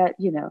believe that,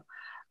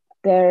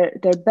 they're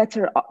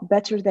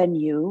better than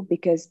you,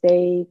 because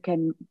they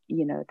can,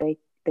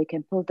 they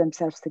can pull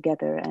themselves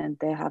together, and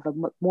they have a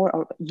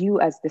more, you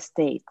as the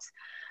state,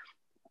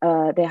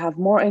 they have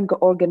more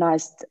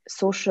organized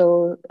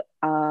social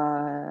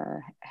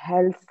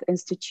health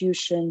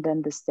institution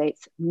than the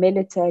state's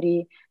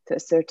military, to a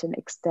certain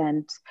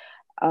extent,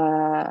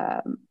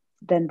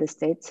 than the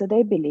state. So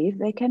they believe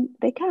they can.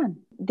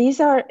 These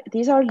are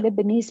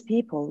Lebanese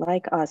people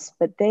like us,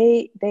 but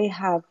they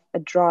have a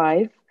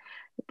drive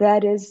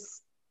that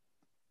is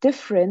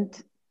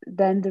different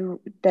than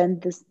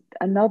this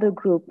another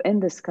group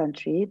in this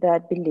country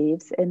that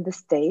believes in the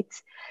state,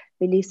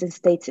 believes in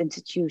states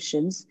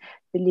institutions,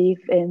 believe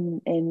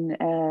in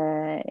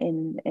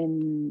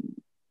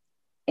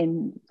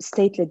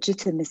state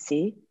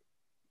legitimacy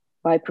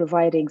by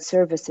providing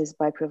services,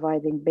 by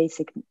providing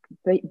basic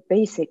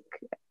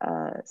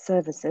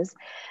services.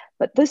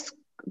 But this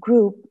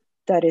group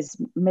that is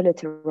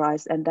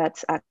militarized and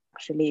that's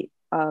actually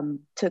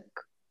took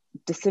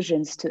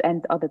decisions to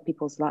end other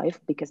people's life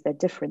because they're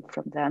different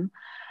from them,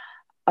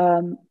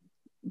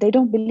 they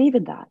don't believe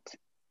in that.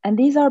 And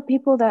these are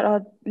people that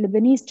are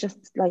Lebanese just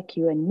like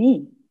you and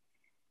me.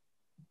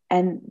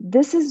 And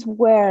this is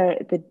where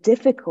the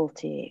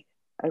difficulty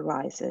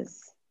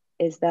arises,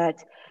 is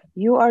that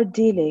you are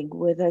dealing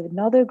with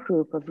another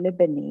group of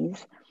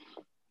Lebanese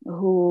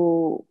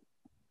who,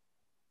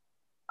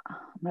 I'm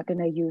not going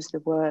to use the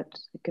word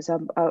because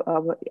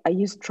I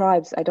use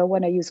tribes. I don't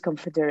want to use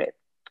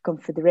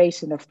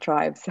confederation of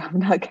tribes. I'm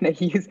not going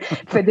to use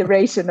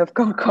federation of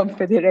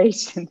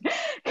confederation.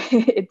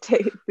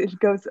 it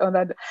goes on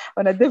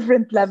a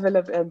different level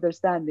of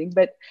understanding.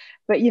 But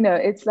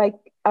it's like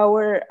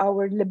our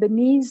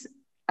Lebanese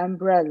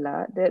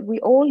umbrella, that we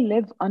all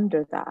live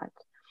under that,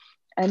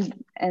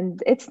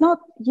 and it's not,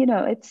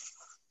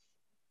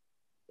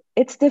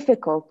 it's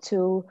difficult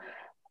to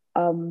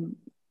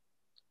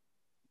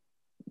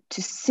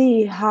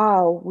see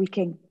how we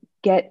can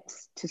get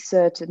to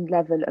certain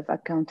level of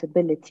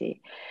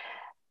accountability,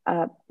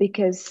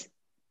 because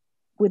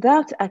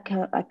without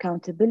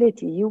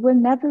accountability, you will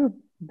never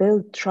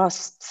build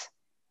trust.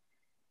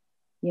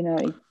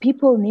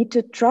 People need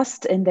to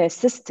trust in their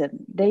system.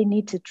 They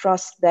need to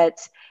trust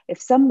that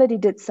if somebody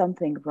did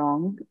something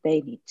wrong,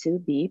 they need to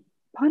be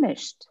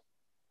punished.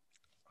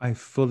 I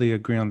fully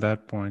agree on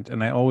that point.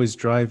 And I always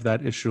drive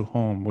that issue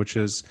home, which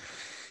is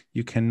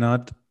you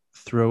cannot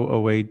throw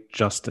away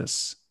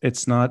justice.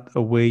 It's not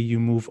a way you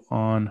move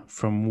on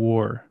from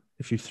war.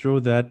 If you throw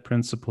that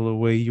principle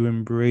away, you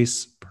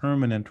embrace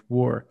permanent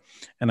war.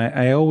 And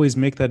I always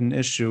make that an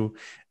issue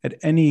at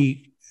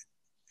any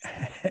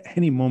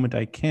moment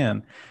I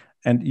can.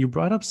 And you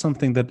brought up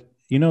something that,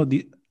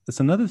 it's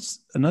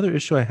another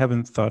issue I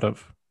haven't thought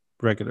of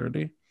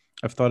regularly.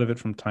 I've thought of it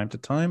from time to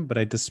time, but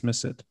I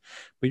dismiss it.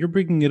 But you're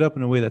bringing it up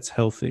in a way that's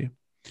healthy.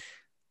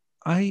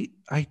 I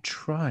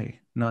try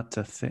not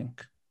to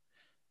think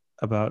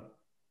about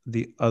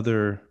the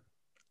other.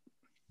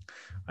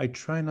 I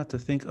try not to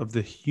think of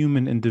the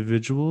human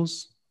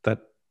individuals that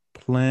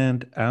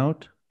planned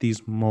out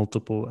these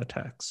multiple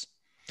attacks.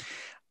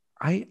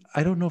 I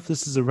don't know if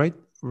this is the right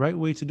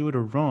way to do it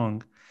or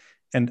wrong.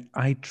 And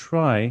I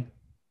try,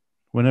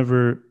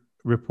 whenever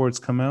reports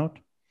come out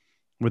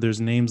where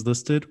there's names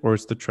listed or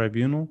it's the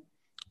tribunal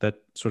that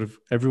sort of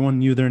everyone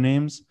knew their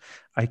names,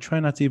 I try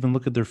not to even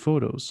look at their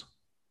photos.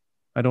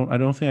 I don't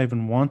think I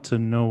even want to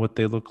know what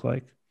they look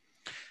like.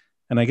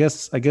 And I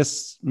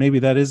guess maybe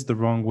that is the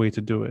wrong way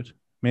to do it.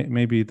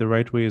 Maybe the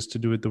right way is to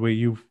do it the way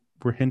you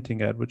were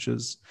hinting at, which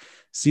is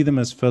see them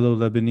as fellow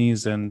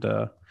Lebanese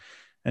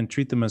and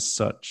treat them as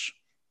such,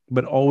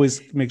 but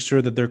always make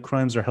sure that their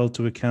crimes are held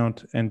to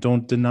account and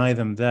don't deny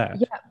them that.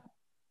 Yeah,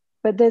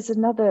 but there's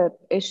another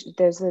issue.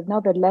 There's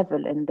another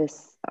level in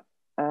this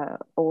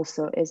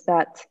also, is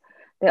that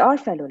they are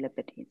fellow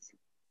Lebanese,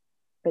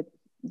 but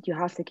you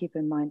have to keep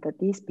in mind that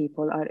these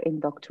people are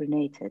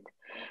indoctrinated.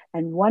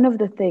 And one of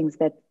the things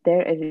that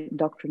they're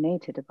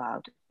indoctrinated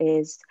about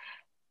is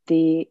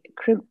the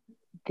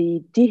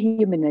the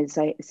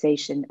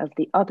dehumanization of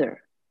the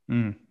other,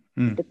 Mm,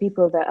 the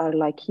people that are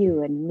like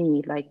you and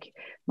me, like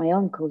my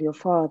uncle, your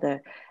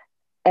father,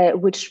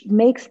 which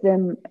makes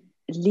them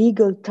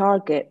legal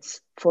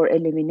targets for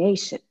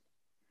elimination.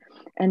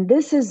 And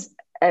this is,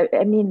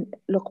 I mean,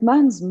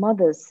 Luqman's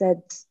mother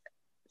said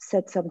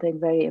something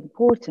very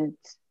important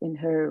in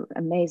her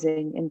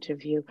amazing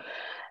interview,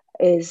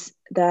 is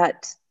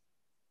that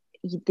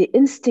the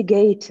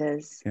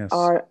instigators yes.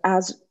 are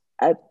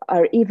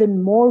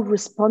even more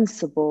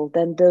responsible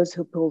than those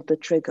who pulled the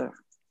trigger.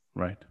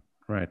 Right.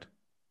 Right.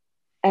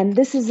 And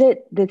this is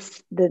it.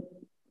 This the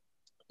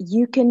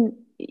you can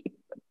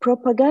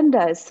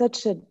propaganda is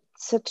such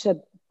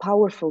a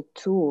powerful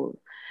tool,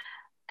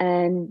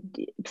 and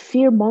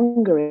fear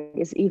mongering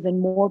is even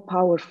more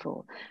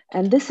powerful.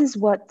 And this is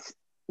what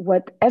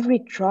every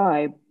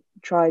tribe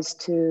tries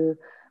to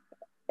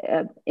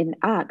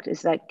enact,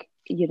 is like,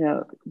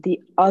 the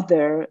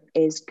other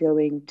is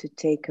going to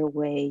take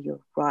away your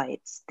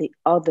rights, the Mm,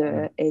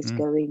 other is mm,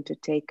 going to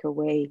take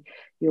away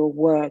your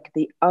work,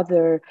 the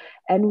other.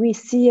 And we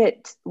see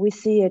it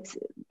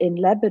in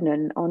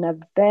Lebanon on a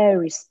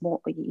very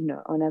small,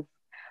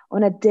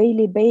 on a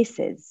daily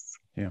basis,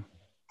 yeah.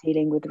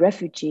 dealing with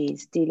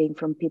refugees, dealing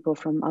from people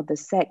from other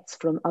sects,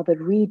 from other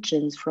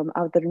regions, from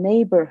other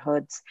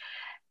neighborhoods.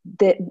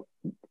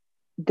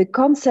 The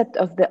concept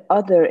of the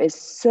other is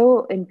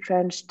so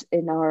entrenched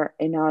in our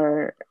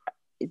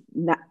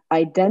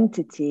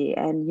identity,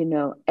 and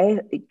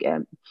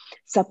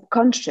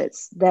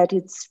subconscious, that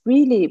it's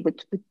really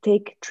would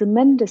take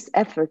tremendous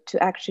effort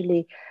to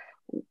actually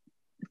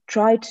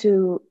try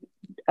to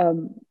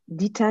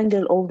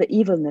detangle all the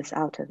evilness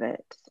out of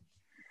it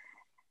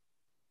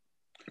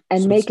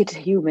and So it's make it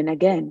human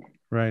again.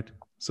 right.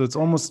 So it's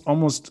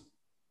almost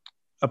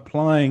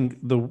applying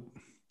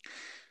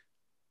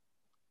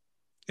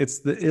it's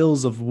the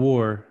ills of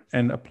war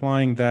and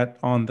applying that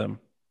on them,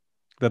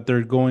 that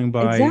they're going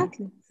by.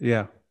 Exactly.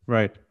 Yeah.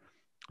 Right.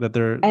 That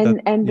they're that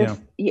and and yeah.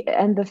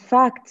 the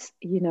fact,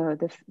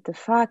 the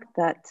fact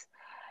that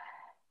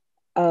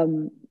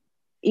um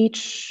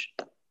each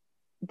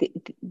the,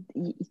 the,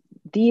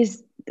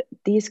 these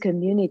these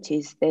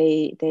communities,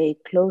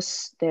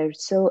 they're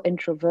so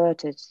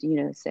introverted,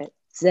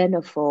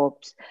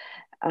 xenophobes.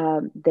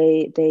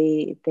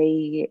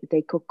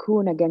 They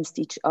cocoon against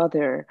each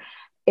other.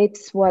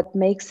 It's what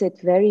makes it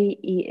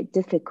very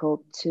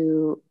difficult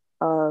to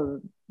uh,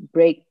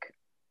 break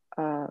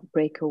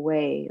break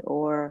away,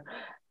 or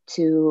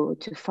to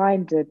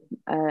find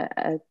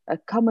a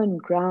common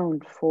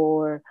ground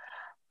for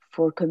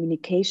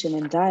communication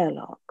and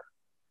dialogue.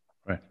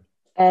 Right.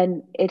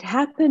 And it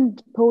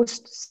happened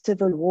post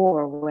Civil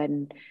War,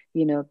 when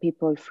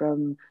people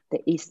from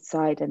the east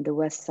side and the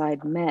west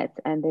side met,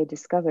 and they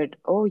discovered,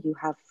 oh, you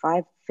have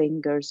 5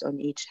 fingers on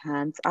each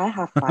hand, I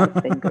have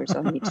 5 fingers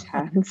on each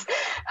hand.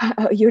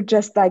 You're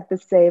just like the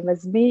same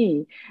as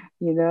me.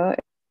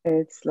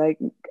 It's like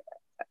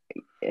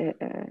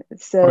Or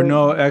So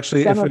no,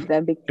 actually, some if of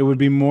them, it would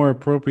be more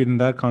appropriate in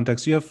that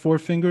context. You have four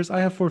fingers. I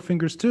have four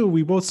fingers too.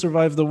 We both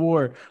survived the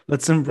war.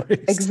 Let's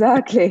embrace.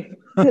 exactly,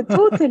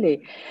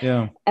 totally.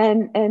 Yeah.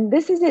 And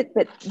this is it.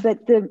 But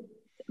the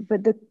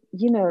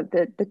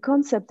the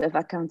concept of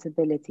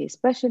accountability,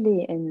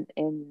 especially in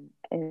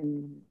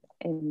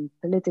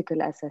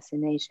political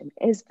assassination,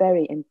 is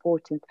very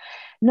important,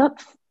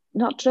 not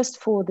not just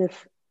for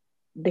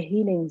the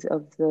healings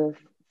of the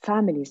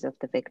families of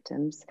the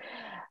victims.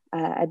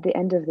 At the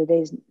end of the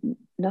day,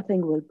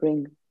 nothing will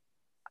bring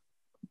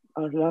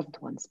our loved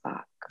ones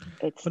back.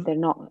 It's But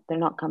they're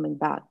not coming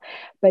back,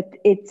 but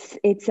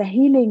it's a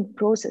healing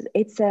process.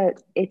 It's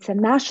a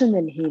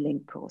national healing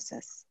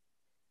process.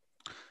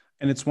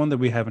 and it's one that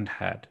we haven't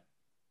had.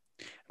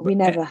 We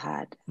But never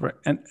had. right,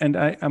 and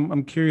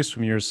I'm curious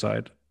from your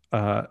side.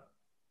 Uh,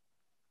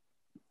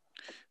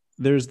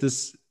 there's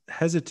this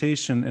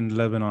hesitation in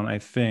Lebanon, I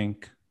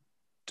think,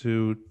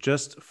 to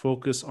just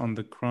focus on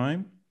the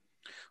crime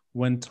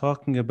when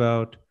talking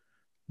about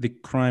the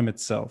crime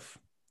itself.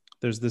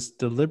 There's this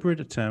deliberate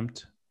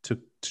attempt to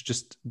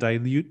just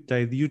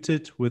dilute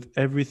it with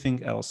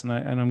everything else. And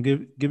I'm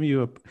giving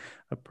you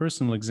a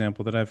personal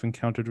example that I've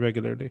encountered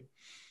regularly.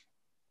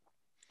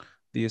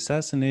 The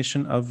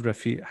assassination of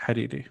Rafiq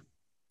Hariri,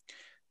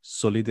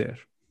 Solidaire.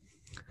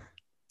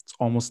 It's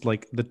almost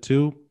like the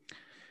two.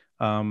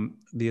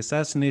 The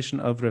assassination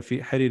of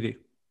Rafiq Hariri,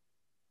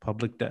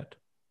 public debt.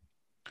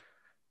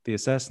 The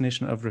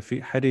assassination of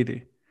Rafiq Hariri,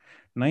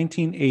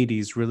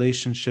 1980s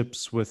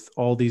relationships with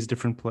all these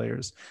different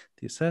players.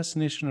 The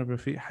assassination of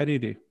Rafiq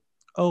Hariri.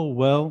 Oh,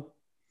 well,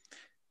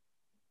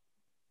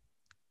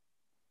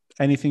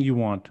 anything you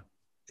want.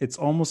 It's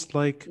almost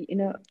like,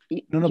 no,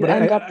 You but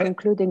end up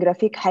including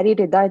Rafiq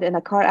Hariri died in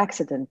a car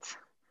accident.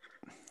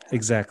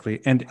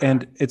 exactly. And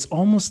it's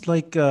almost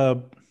like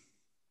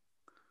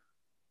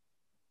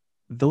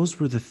those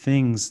were the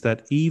things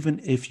that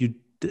even if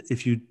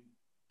you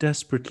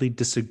desperately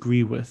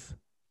disagree with,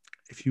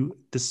 if you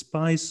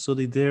despise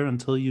Solidaire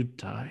until you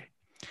die,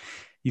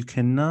 you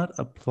cannot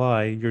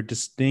apply your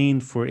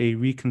disdain for a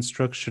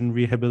reconstruction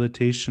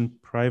rehabilitation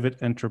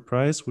private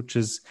enterprise, which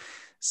is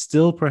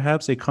still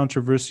perhaps a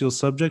controversial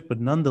subject, but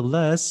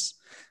nonetheless,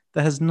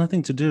 that has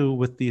nothing to do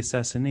with the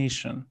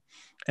assassination.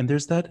 And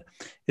there's that,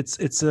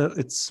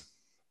 it's,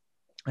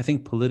 I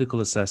think political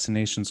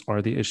assassinations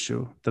are the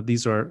issue, that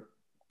these are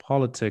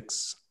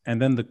politics,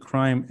 and then the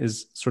crime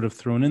is sort of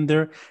thrown in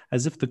there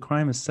as if the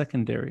crime is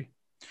secondary,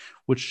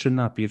 which should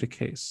not be the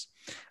case.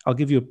 I'll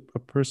give you a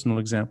personal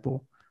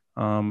example.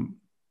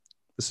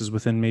 This is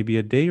within maybe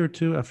a day or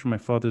two after my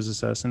father's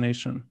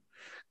assassination.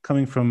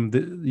 Coming from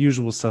the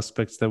usual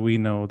suspects that we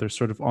know, they're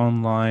sort of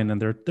online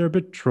and they're a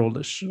bit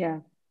trollish. Yeah.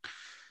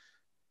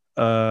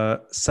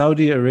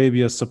 Saudi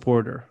Arabia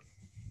supporter.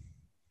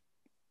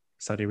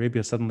 Saudi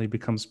Arabia suddenly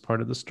becomes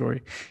part of the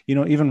story. You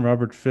know, even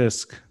Robert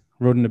Fisk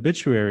wrote an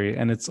obituary,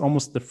 and it's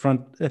almost the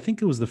front, I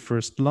think it was the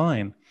first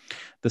line.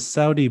 The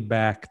Saudi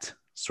backed,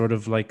 sort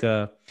of like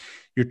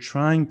you're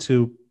trying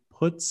to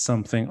put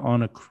something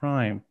on a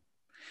crime.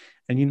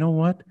 And you know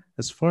what?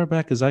 As far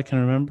back as I can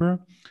remember,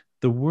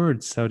 the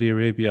word Saudi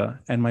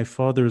Arabia and my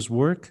father's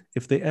work,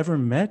 if they ever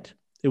met,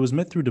 it was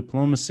met through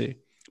diplomacy.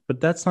 But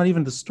that's not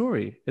even the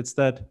story. It's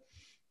that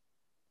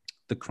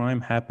the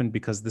crime happened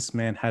because this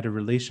man had a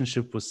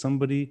relationship with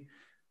somebody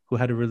who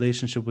had a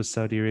relationship with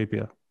Saudi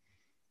Arabia.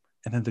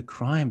 And then the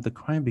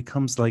crime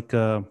becomes like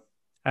a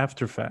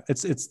after fact.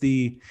 It's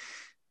the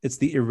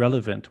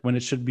irrelevant when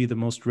it should be the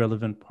most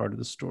relevant part of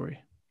the story.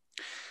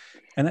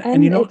 And you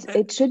And know,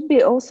 it should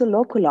be also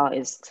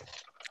localized.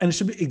 and it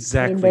should be I mean,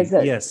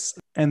 exactly, yes.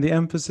 And the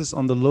emphasis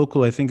on the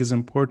local, I think, is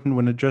important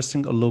when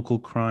addressing a local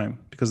crime,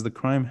 because the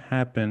crime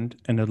happened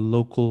in a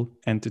local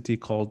entity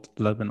called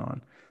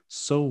Lebanon.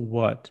 So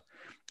what?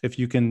 If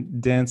you can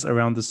dance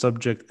around the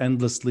subject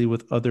endlessly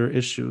with other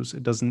issues,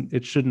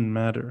 it shouldn't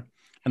matter.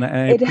 And I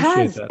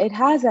appreciate that. it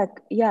has a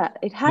yeah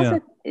Yeah.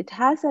 it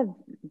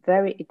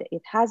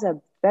has a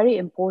very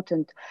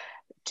important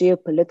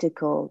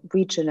geopolitical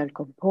regional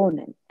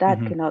component that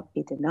Hmm. cannot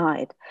be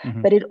denied,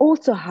 Hmm. but it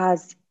also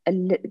has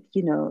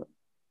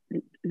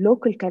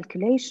local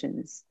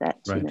calculations that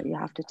Right. you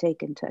have to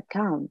take into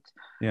account.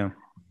 Yeah.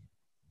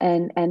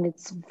 And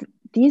it's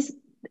these,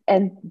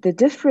 and the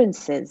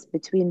differences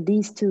between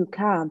these two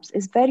camps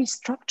is very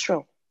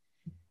structural.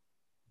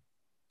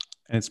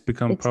 And it's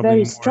become It's probably very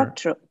more,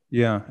 structural.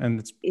 yeah, and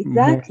it's more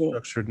Exactly.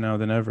 structured now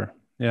than ever.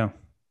 Yeah.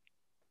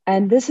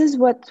 And this is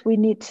what we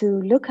need to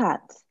look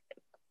at.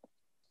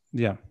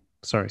 Yeah.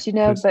 Sorry,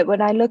 please. But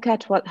when I look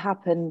at what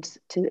happened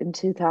in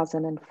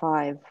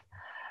 2005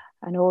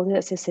 and all the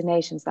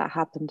assassinations that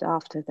happened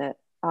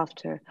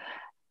after,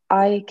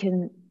 I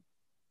can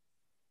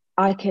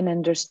I can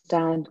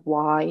understand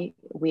why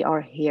we are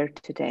here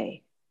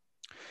today.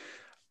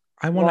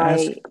 I want to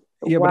ask,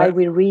 Why yeah, but why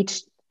we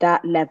reached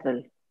that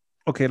level.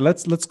 okay,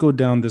 let's go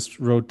down this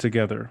road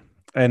together,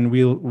 and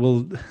we'll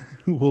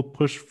we'll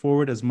push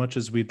forward as much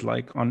as we'd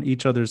like on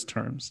each other's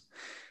terms.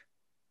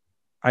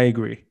 I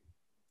agree.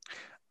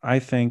 I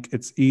think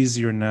it's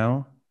easier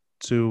now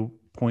to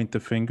point the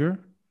finger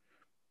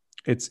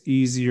it's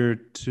easier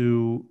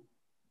to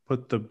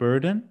put the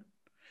burden.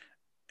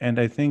 And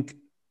I think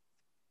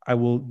I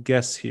will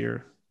guess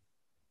here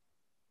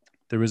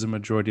there is a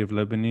majority of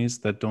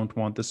Lebanese that don't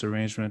want this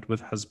arrangement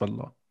with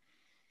Hezbollah.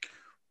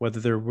 Whether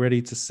they're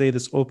ready to say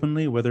this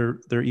openly, whether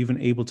they're even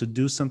able to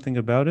do something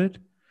about it,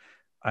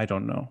 I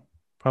don't know.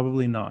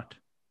 Probably not.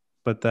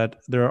 But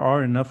that there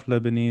are enough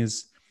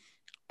Lebanese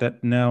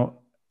that now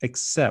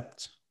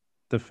accept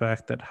the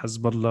fact that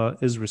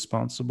Hezbollah is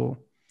responsible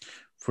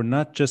for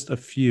not just a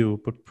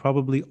few, but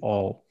probably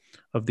all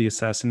of the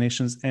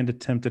assassinations and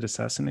attempted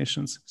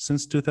assassinations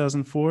since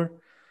 2004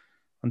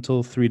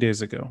 until 3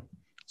 days ago.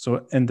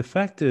 So, and the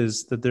fact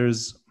is that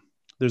there's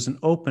an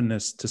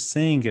openness to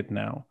saying it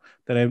now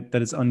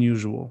that is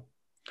unusual.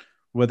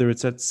 Whether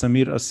it's at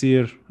Samir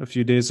Asir a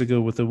few days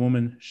ago with a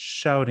woman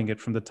shouting it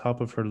from the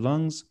top of her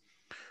lungs,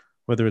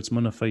 whether it's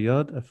Mona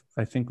Fayyad,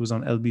 I think was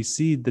on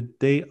LBC the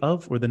day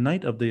of or the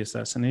night of the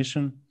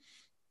assassination,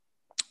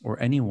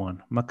 or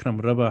anyone.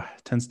 Makram Rabah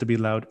tends to be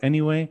loud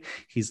anyway.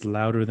 He's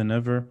louder than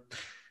ever.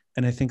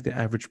 And I think the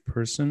average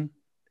person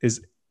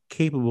is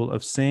capable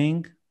of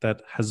saying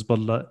that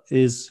Hezbollah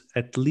is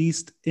at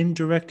least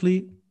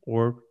indirectly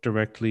or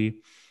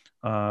directly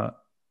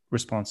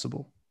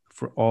responsible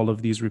for all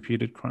of these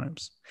repeated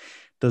crimes.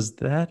 Does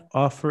that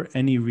offer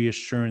any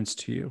reassurance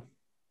to you?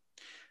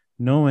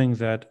 Knowing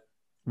that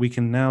we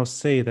can now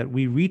say that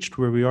we reached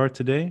where we are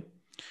today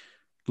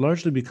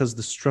largely because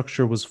the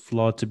structure was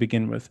flawed to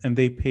begin with, and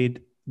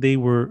they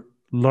were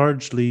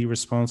largely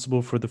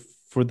responsible for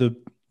the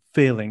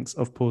failings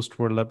of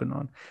post-war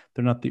Lebanon.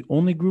 They're not the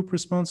only group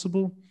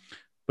responsible,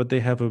 but they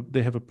have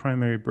a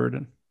primary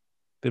burden.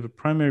 They have a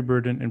primary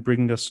burden in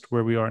bringing us to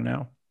where we are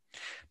now.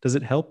 Does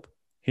it help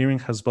hearing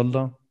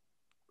Hezbollah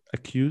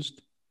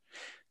accused?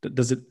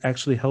 Does it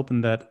actually help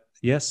in that,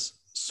 yes,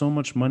 so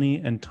much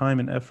money and time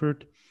and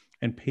effort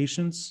and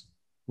patience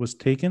was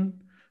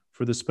taken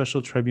for the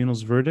special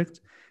tribunal's verdict?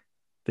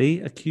 They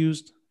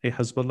accused a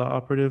Hezbollah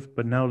operative,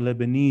 but now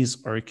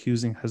Lebanese are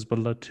accusing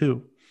Hezbollah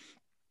too.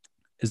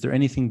 Is there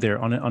anything there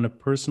on a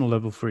personal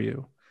level for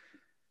you?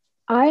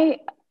 I'm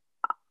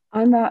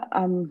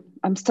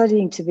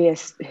studying to be a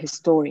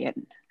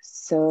historian,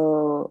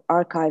 so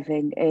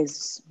archiving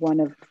is one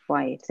of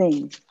my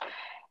things.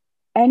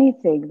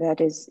 Anything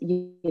that is,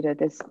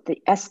 the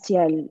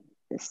STL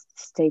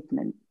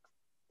statement,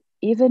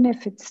 even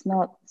if it's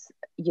not,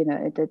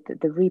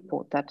 the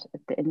report that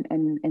the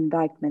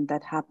indictment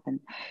that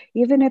happened,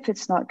 even if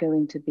it's not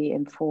going to be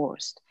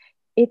enforced,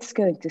 it's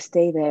going to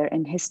stay there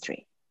in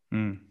history.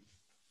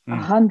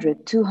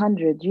 100,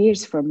 200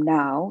 years from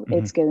now,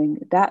 it's going,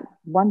 that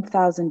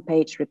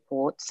 1,000-page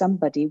report,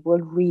 somebody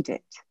will read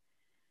it.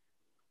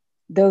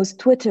 Those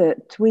Twitter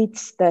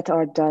tweets that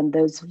are done,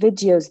 those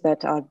videos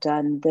that are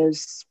done,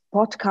 those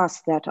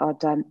podcasts that are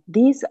done,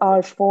 these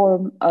are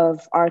form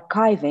of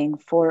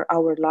archiving for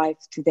our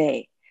lives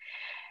today.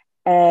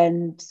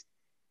 And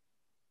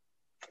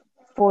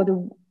for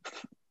the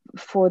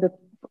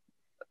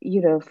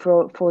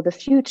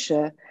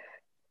future,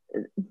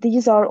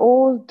 these are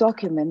all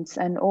documents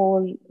and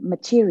all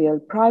material,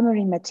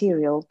 primary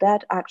material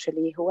that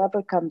actually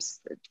whoever comes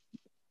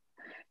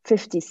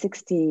 50,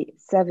 60,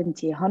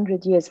 70,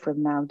 100 years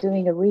from now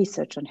doing a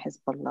research on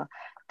Hezbollah,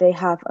 they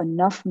have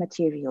enough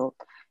material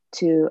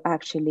to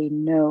actually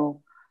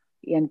know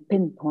and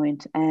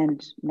pinpoint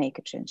and make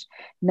a change.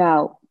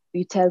 Now,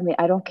 you tell me,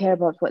 I don't care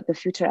about what the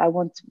future, I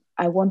want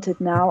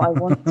it now. I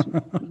want,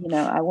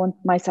 I want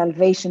my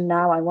salvation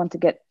now. I want to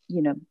get,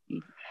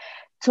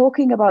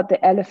 talking about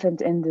the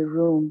elephant in the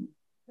room.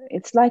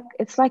 It's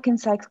like in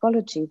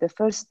psychology, the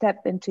first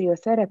step into your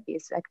therapy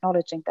is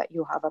acknowledging that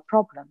you have a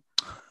problem.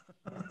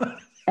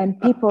 And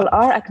people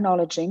are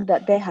acknowledging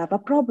that they have a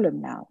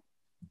problem now.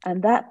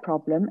 And that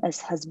problem is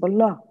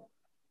Hezbollah.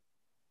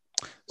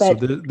 But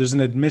so there's an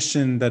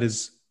admission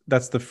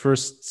that's the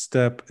first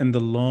step in the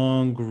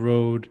long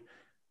road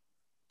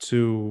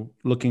to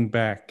looking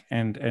back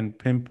and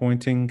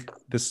pinpointing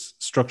this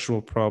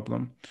structural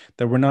problem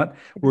that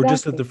we're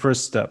just at the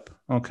first step.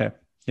 Okay.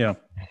 Yeah.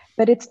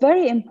 But it's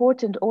very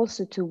important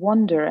also to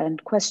wonder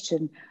and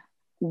question,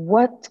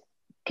 what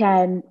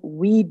can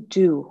we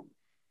do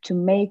to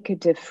make a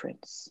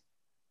difference?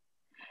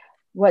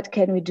 What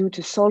can we do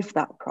to solve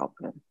that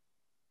problem?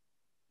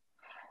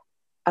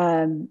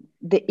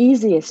 The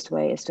easiest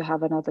way is to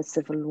have another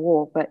civil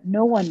war, but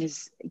no one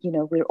is,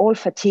 we're all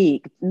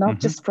fatigued, not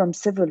just from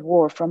civil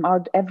war, from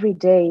our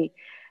everyday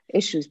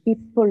issues.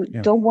 People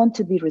don't want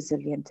to be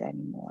resilient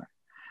anymore.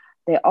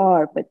 They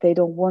are, but they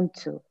don't want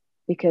to,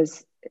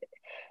 because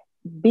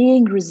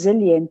being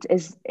resilient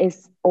is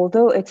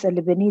although it's a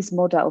Lebanese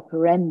moda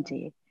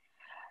operandi,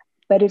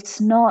 but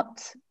it's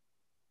not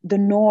the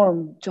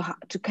norm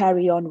to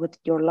carry on with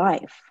your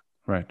life.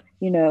 Right.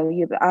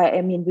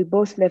 I mean, we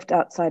both lived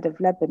outside of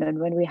Lebanon.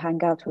 When we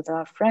hang out with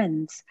our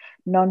friends,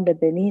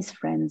 non-Lebanese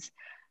friends,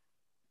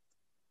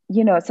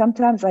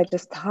 sometimes I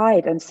just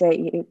hide and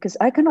say, because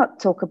I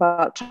cannot talk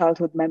about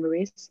childhood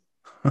memories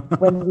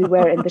when we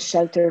were in the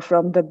shelter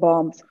from the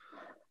bombs.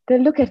 They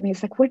look at me,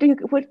 it's like,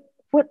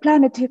 what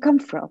planet do you come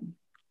from?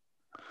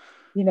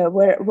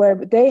 where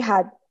they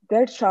had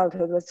their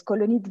childhood was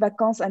colonie de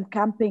vacances and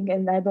camping,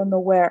 and I don't know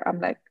where. I'm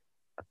like,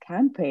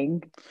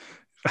 camping?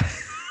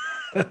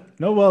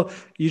 No, well,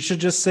 you should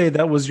just say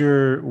that was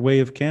your way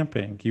of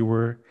camping. You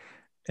were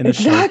in a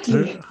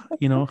Exactly.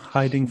 shelter,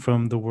 hiding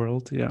from the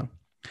world. Yeah.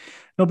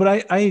 No, but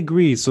I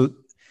agree.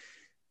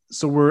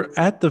 So we're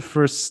at the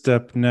first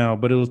step now,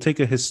 but it'll take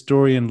a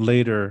historian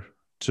later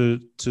to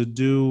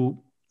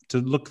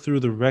look through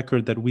the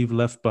record that we've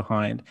left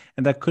behind,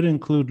 and that could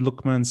include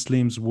Luqman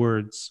Slim's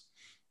words,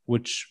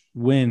 which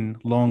win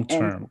long And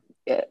term.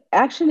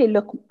 actually,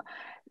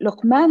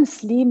 Luqman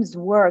Slim's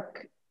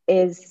work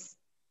is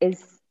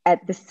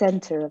at the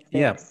center of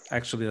Yeah, this.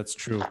 actually, that's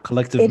true.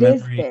 Collective It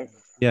is memory.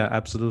 this. Yeah,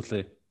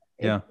 absolutely.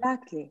 Yeah,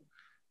 Exactly.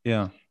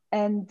 yeah.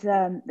 And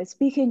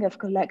speaking of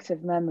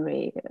collective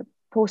memory,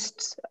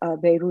 post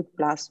Beirut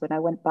blast, when I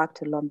went back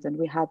to London,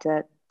 we had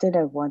a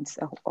dinner once,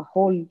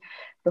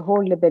 the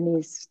whole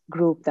Lebanese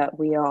group that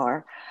we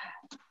are.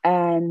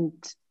 And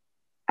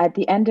at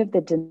the end of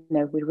the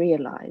dinner, we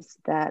realized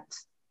that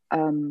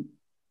um,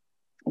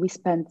 we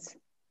spent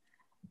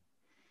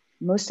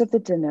most of the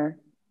dinner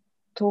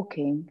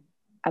talking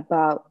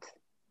about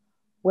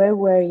where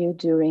were you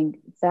during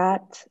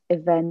that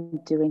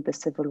event during the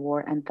Civil War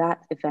and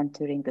that event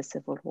during the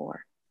Civil War.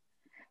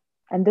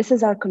 And this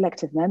is our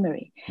collective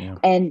memory. Yeah.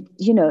 And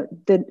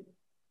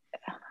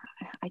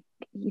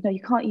you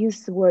can't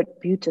use the word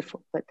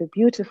beautiful, but the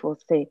beautiful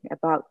thing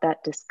about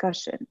that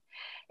discussion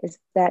is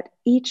that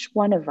each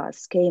one of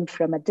us came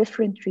from a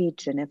different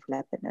region of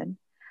Lebanon,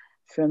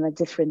 from a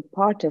different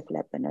part of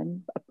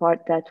Lebanon, a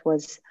part that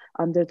was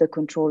under the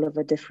control of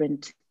a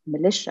different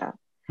militia,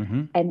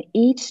 Mm-hmm. and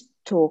each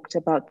talked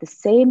about the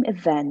same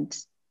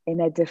event in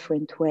a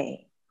different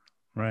way.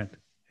 Right.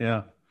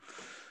 Yeah.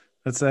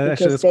 Because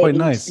That's they quite each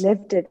nice.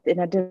 lived it in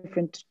a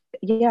different,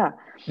 yeah.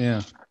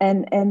 Yeah.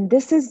 And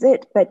this is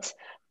it. But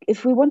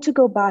if we want to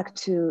go back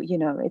to,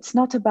 it's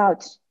not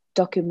about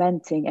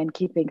documenting and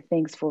keeping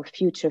things for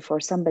future for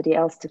somebody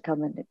else to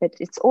come in, but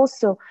it's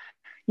also,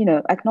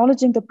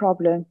 acknowledging the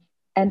problem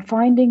and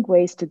finding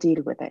ways to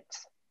deal with it.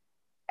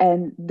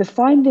 And the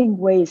finding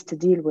ways to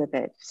deal with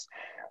it,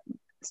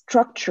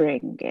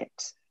 structuring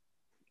it,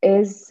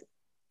 is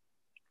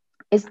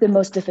the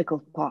most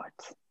difficult part,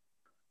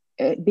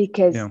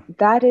 because Yeah.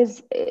 that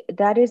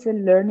is a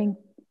learning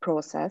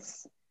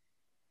process.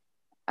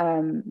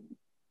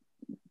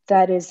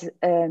 That is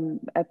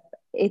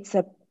it's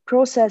a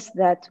process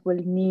that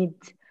will need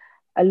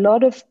a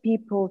lot of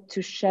people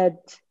to shed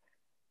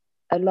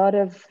a lot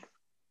of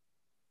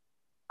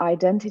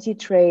identity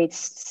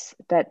traits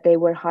that they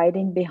were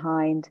hiding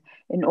behind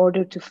in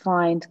order to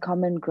find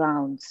common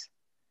grounds,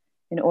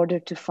 in order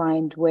to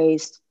find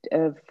ways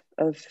of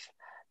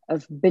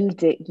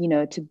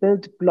building, to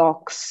build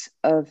blocks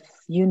of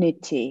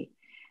unity,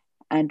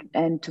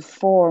 and to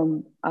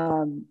form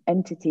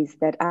entities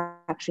that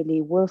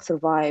actually will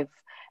survive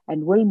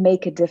and will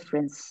make a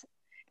difference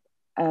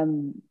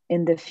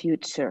in the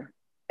future.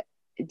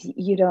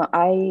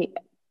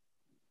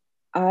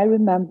 I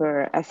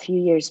remember a few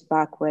years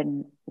back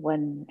when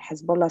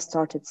Hezbollah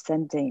started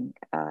sending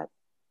uh,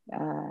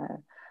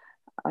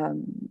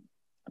 um,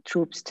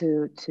 troops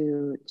to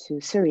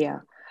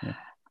Syria, Yeah.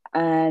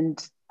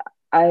 and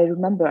I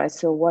remember I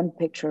saw one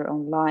picture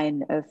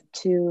online of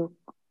two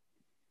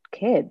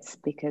kids,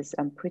 because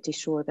I'm pretty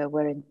sure they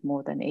weren't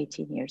more than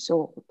 18 years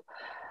old.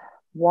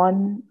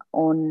 One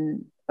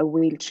on a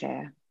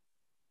wheelchair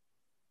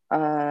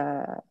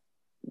uh,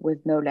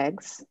 with no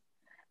legs,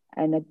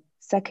 and a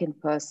second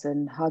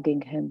person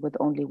hugging him with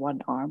only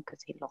one arm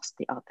because he lost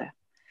the other.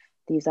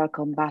 These are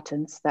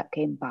combatants that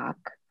came back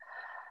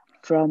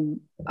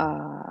from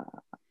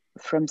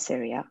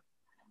Syria,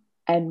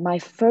 and my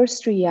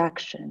first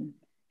reaction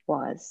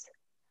was,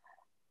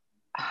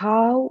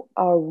 how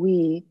are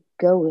we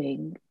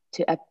going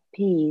to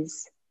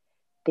appease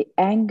the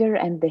anger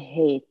and the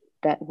hate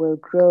that will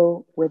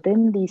grow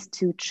within these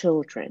two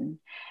children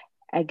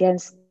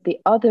against the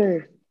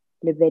other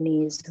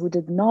Lebanese who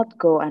did not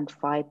go and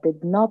fight,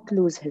 did not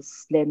lose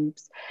his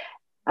limbs?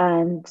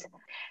 And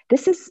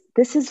this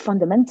is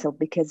fundamental,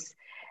 because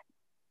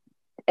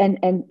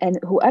and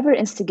whoever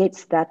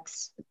instigates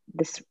this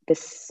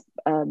this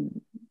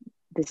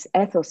this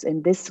ethos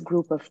in this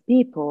group of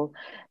people,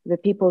 the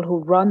people who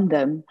run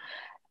them,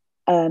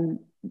 um,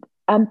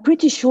 I'm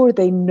pretty sure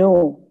they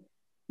know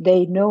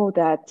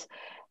that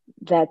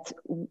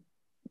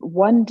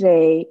one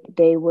day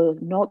they will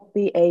not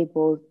be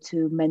able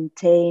to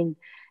maintain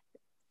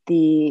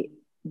the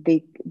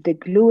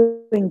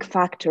gluing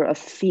factor of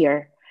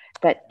fear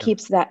that Yeah.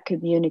 keeps that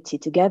community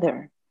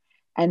together.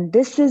 And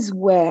this is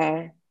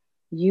where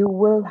you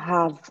will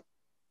have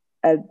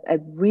a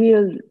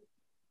real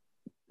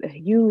a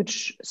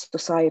huge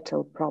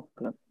societal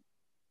problem.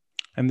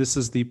 And this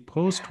is the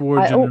post-war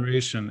I oh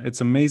generation. It's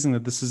amazing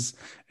that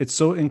it's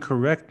so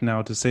incorrect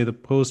now to say the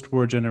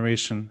post-war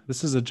generation.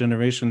 This is a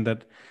generation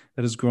that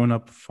has grown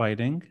up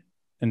fighting,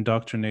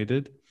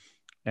 indoctrinated,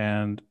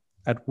 and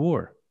at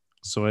war.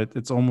 So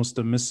it's almost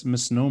a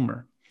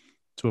misnomer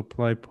to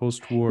apply Yeah,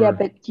 post-war.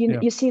 but you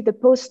Yeah. you see, the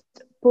post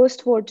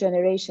post-war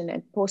generation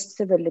and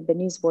post-civil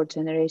Lebanese war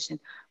generation,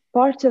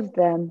 part of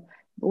them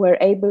were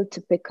able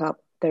to pick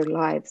up their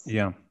lives,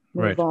 Yeah.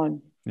 move Right.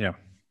 on. Yeah.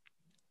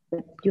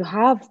 But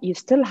you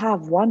still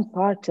have one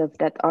part of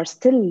that are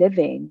still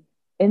living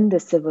in the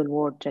civil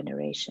war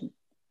generation.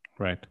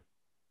 Right.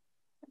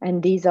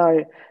 And these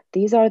are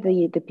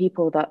the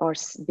people that are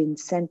being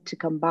sent to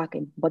come back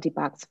in body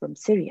bags from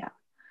Syria.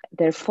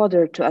 They're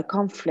fodder to a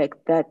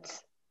conflict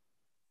that,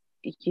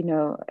 you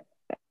know,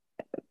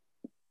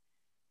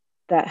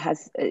 that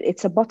has,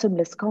 it's a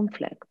bottomless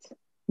conflict,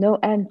 no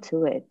end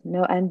to it,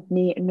 no end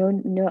near,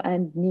 no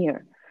end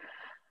near.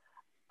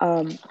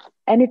 And um,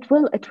 it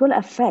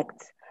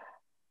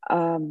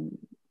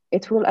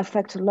will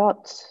affect a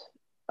lot,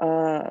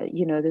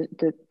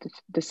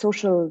 the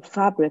social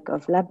fabric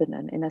of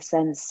Lebanon, in a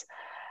sense,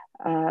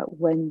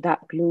 when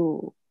that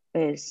glue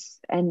is,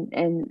 and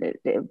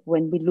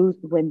when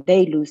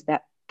they lose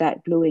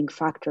that gluing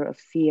factor of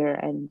fear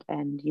and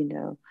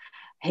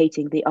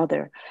hating the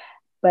other.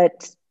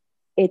 But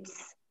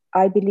it's,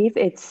 I believe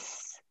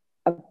it's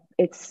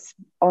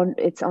on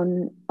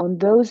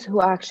those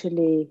who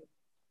actually,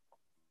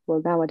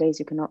 well, nowadays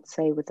you cannot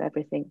say with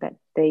everything that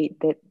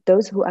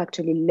those who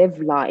actually live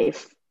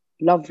life,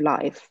 love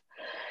life,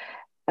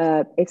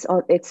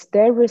 it's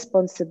their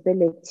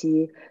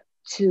responsibility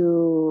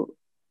to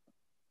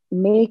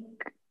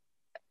make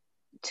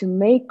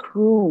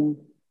room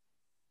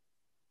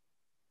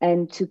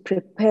and to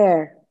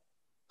prepare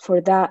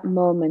for that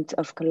moment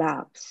of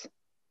collapse,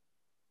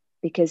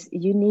 because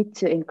you need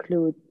to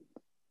include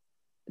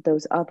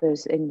those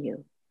others in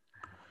you.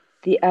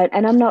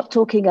 And I'm not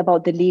talking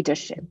about the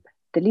leadership.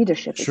 The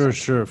leadership is Sure,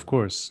 sure, okay. of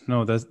course.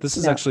 No, this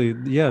is No, actually,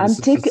 yeah, this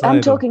is I'm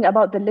societal. talking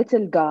about the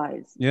little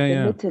guys, Yeah, the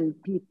yeah. little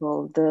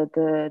people,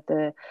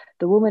 the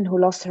woman who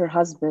lost her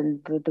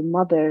husband, the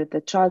mother, the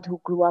child who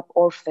grew up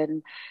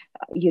orphan,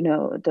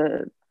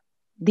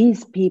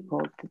 these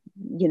people,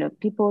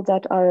 people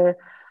that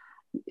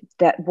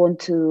want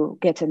to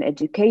get an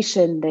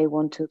education, they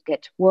want to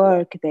get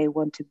work, they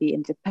want to be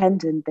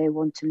independent, they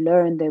want to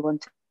learn, they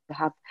want to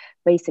have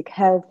basic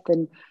health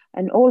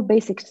and all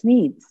basic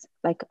needs,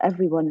 like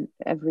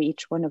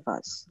each one of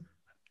us.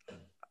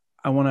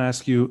 I want to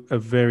ask you a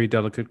very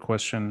delicate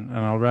question, and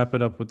I'll wrap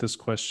it up with this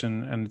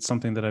question. And it's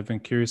something that I've been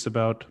curious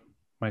about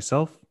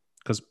myself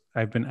because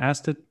I've been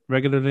asked it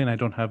regularly, and I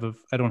don't have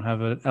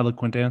an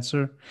eloquent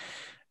answer.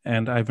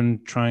 And I've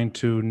been trying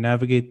to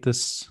navigate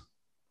this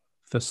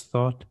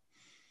thought,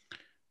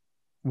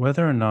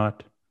 whether or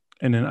not,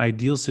 in an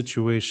ideal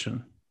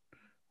situation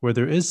where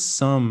there is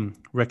some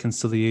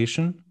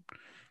reconciliation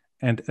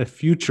and a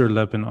future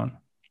Lebanon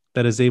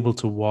that is able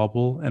to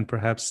wobble and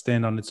perhaps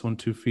stand on its own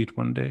 2 feet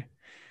one day,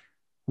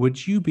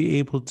 would you be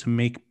able to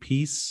make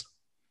peace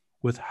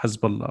with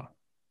Hezbollah?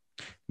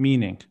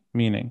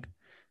 Meaning,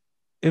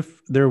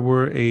 if there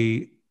were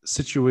a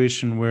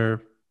situation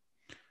where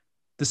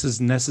this is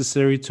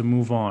necessary to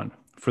move on,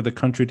 for the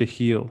country to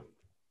heal,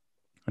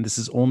 and this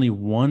is only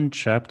one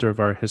chapter of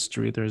our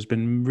history. There's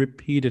been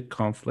repeated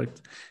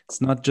conflict.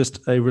 It's not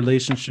just a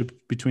relationship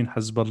between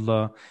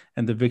Hezbollah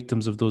and the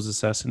victims of those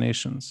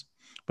assassinations,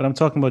 but I'm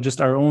talking about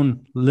just our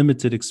own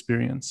limited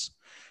experience.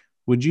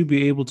 Would you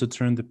be able to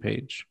turn the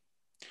page?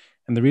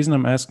 And the reason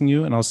I'm asking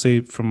you, and I'll say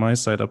from my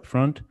side up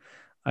front,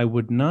 I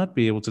would not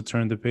be able to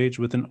turn the page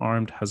with an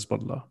armed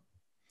Hezbollah.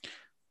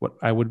 What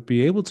I would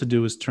be able to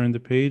do is turn the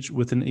page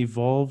with an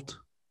evolved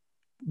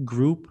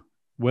group.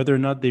 Whether or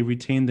not they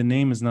retain the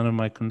name is none of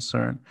my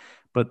concern.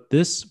 But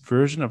this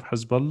version of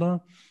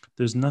Hezbollah,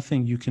 there's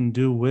nothing you can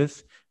do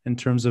with in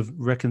terms of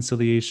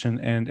reconciliation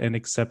and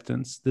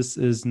acceptance. This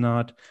is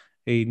not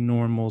a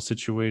normal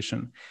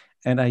situation.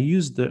 And I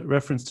used the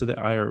reference to the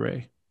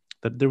IRA,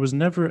 that there was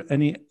never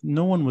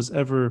no one was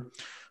ever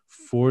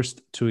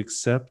forced to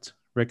accept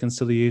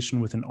reconciliation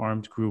with an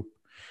armed group.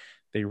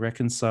 They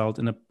reconciled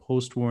in a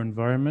post-war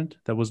environment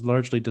that was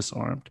largely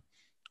disarmed.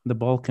 The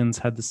Balkans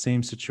had the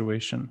same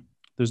situation.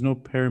 There's no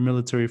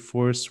paramilitary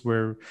force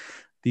where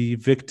the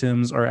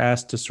victims are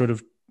asked to sort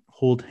of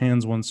hold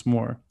hands once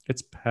more.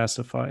 It's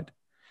pacified.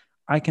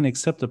 I can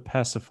accept a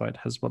pacified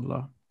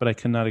Hezbollah, but I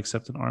cannot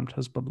accept an armed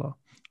Hezbollah.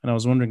 And I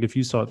was wondering if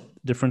you saw it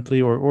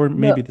differently or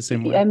maybe No, the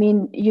same way. I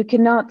mean, you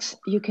cannot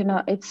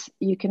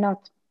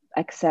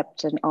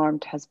accept an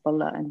armed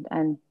Hezbollah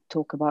and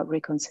talk about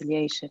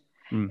reconciliation.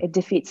 It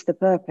defeats the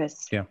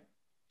purpose. Yeah.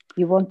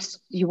 You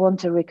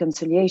want a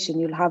reconciliation.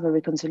 You'll have a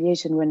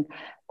reconciliation when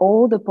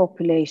all the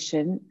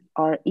population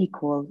are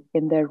equal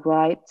in their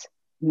right,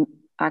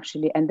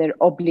 actually, and their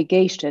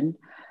obligation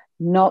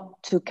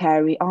not to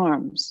carry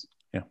arms.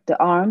 Yeah. The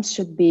arms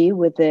should be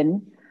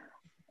within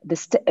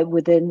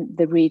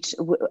the reach,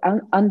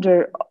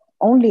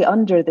 only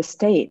under the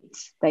state.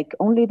 Like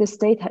only the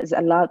state is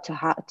allowed to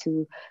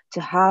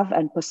have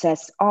and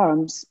possess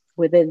arms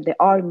within the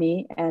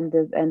army and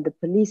the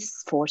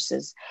police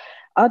forces.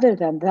 Other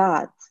than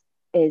that,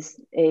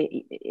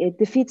 it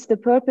defeats the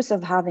purpose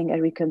of having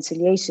a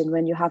reconciliation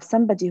when you have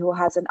somebody who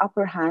has an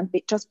upper hand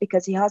just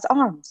because he has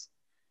arms.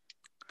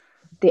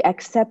 The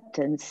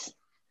acceptance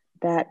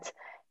that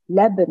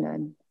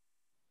Lebanon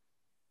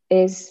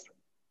is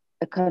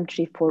a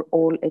country for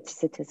all its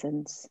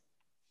citizens,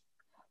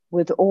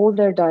 with all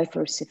their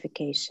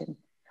diversification,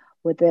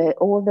 with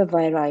all the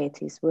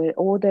varieties, with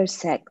all their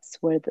sects,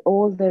 with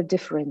all their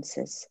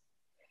differences.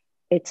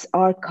 It's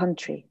our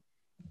country.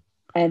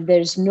 And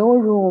there's no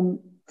room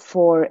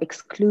for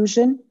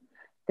exclusion.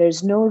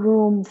 There's no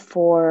room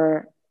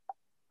for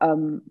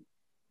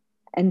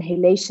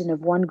annihilation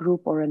of one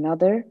group or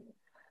another.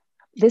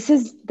 This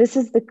is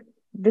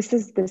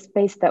the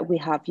space that we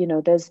have.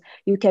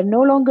 You can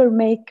no longer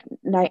make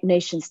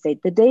nation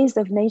state. The days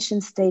of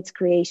nation states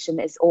creation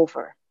is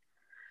over.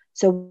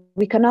 So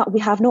we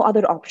have no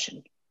other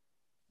option.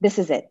 This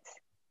is it.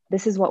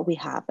 This is what we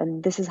have,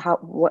 and this is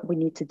what we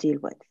need to deal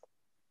with.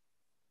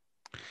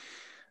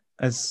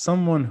 As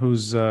someone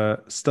who's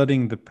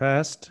studying the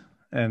past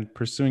and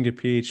pursuing a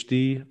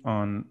PhD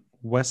on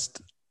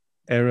West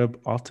Arab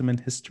Ottoman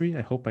history,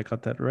 I hope I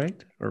got that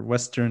right, or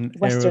Western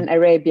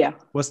Arabia.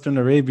 Western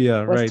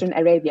Arabia, right?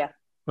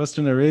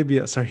 Western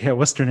Arabia. Sorry, yeah,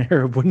 Western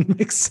Arab wouldn't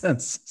make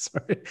sense.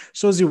 Sorry,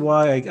 shows you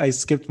why I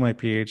skipped my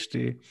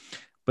PhD.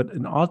 But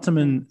an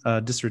Ottoman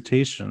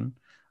dissertation,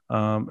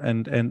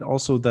 and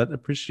also that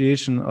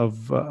appreciation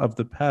of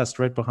the past.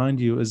 Right behind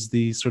you is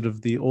the sort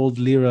of the old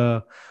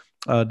lira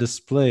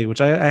display,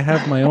 which I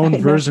have my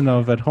own version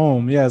of at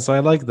home. Yeah, so I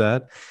like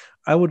that.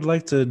 I would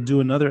like to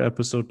do another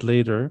episode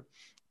later,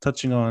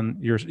 touching on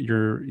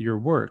your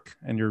work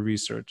and your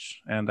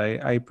research. And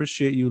I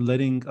appreciate you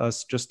letting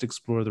us just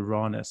explore the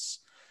rawness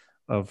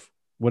of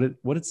what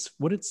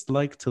it's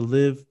like to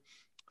live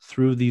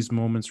through these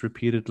moments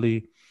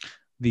repeatedly,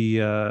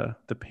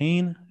 the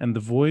pain and the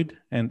void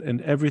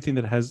and everything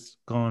that has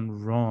gone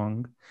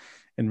wrong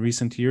in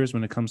recent years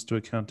when it comes to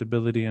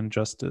accountability and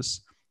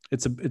justice.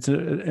 It's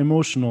an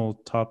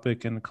emotional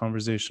topic and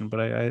conversation,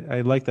 but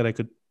I like that I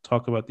could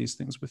talk about these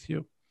things with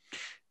you.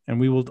 And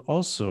we will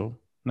also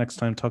next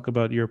time talk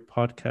about your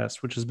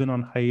podcast, which has been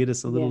on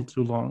hiatus a little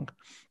too long.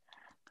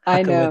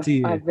 I know.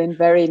 I've been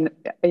very,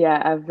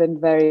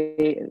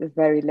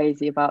 very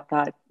lazy about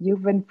that.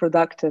 You've been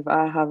productive.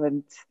 I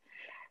haven't.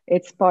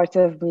 It's part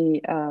of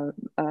me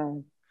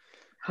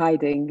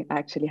hiding,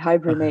 actually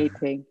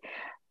hibernating.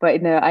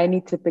 But I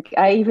need to pick.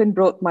 I even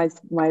brought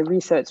my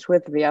research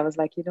with me. I was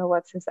like, you know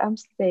what? Since I'm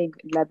staying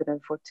in Lebanon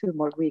for 2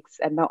 more weeks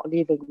and not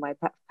leaving my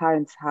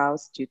parents'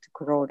 house due to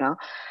Corona,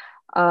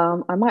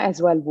 I might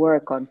as well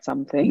work on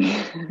something.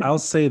 I'll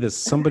say this: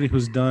 somebody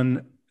who's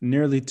done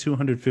nearly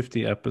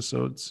 250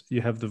 episodes,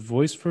 you have the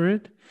voice for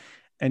it,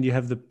 and you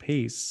have the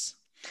pace,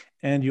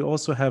 and you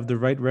also have the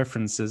right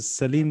references.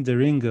 Salim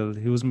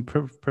Deringel, he was a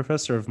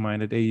professor of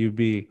mine at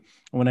AUB.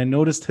 When I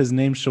noticed his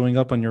name showing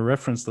up on your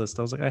reference list,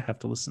 I was like, I have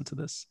to listen to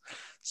this.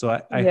 So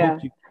I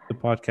hope you keep the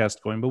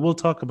podcast going, but we'll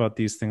talk about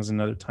these things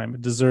another time.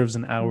 It deserves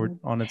an hour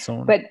on its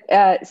own. But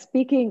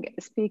speaking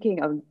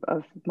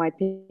of my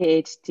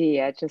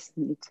PhD, I just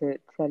need to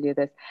tell you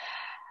this.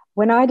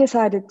 When I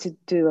decided to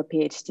do a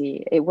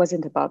PhD, it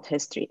wasn't about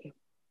history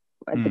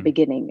at the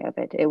beginning of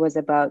it. It was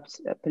about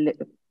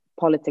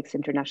politics,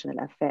 international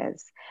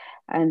affairs.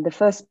 And the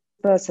first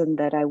person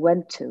that I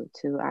went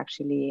to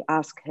actually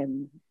ask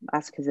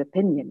his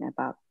opinion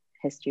about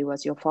history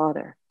was your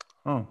father.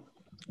 Oh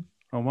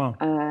wow.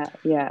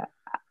 Yeah.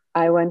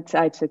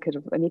 I took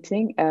a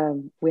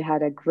meeting. We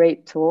had a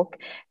great talk.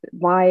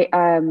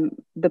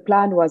 The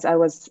plan was I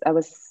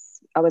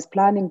was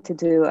planning to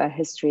do a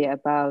history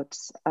about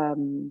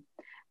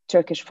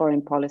Turkish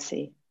foreign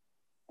policy.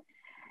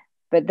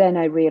 But then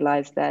I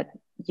realized that,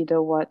 you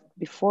know what,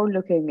 before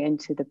looking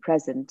into the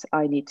present,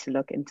 I need to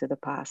look into the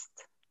past.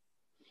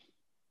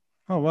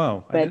 Oh,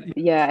 wow. But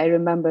I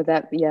remember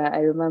that. Yeah, I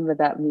remember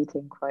that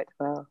meeting quite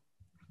well.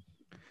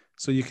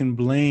 So you can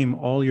blame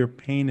all your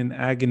pain and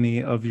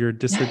agony of your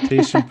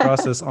dissertation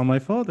process on my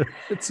father.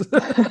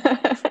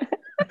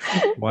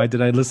 Why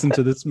did I listen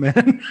to this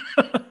man?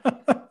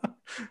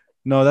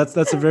 No,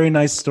 that's a very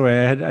nice story.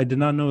 I did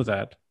not know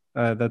that.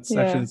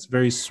 Actually, it's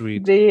very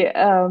sweet.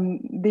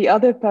 The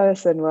other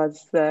person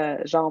was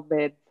Jean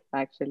Bed.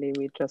 Actually,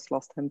 we just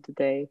lost him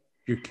today.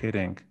 You're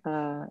kidding.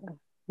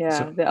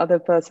 The other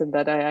person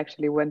that I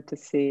actually went to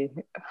see.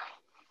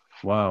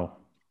 Wow.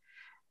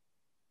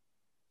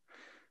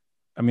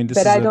 I mean,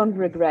 I don't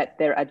regret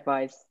their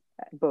advice,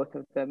 both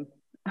of them.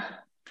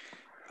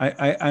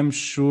 I'm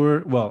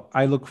sure. Well,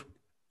 I look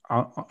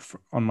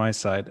on my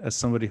side as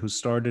somebody who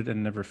started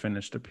and never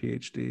finished a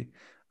PhD.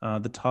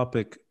 The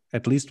topic,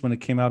 at least when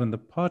it came out in the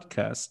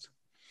podcast,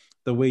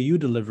 the way you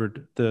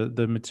delivered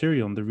the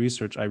material and the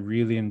research, I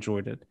really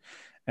enjoyed it.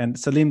 And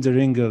Salim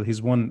Deringel,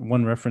 he's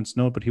one reference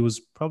note, but he was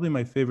probably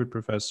my favorite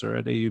professor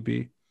at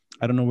AUB.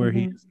 I don't know where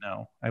he is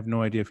now. I have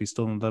no idea if he's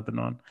still in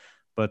Lebanon,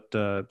 but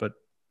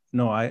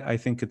no, I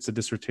think it's a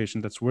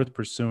dissertation that's worth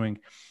pursuing.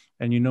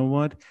 And you know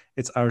what?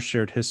 It's our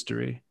shared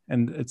history,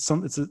 and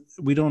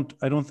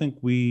I don't think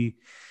we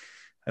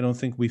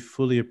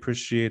fully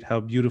appreciate how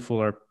beautiful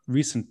our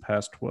recent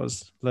past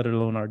was, let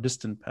alone our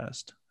distant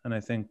past. And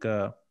I think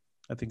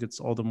it's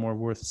all the more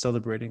worth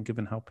celebrating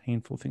given how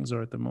painful things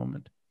are at the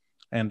moment.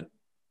 And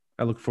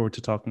I look forward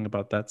to talking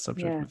about that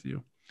subject with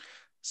you.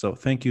 So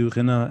thank you,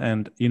 Ghena.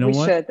 And you know We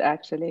what? should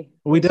actually.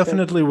 We We should.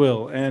 definitely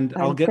will. And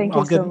I'll get Thank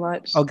I'll you get so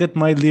much. I'll get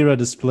my lira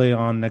display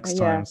on next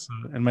time. Yeah. So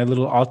and my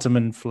little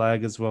Ottoman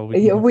flag as well. We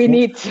can Yeah, go we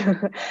need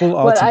to. full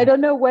Well, I Ottoman.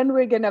 don't know when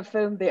we're gonna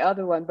film the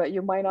other one, but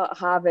you might not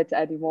have it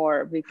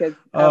anymore because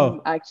I'm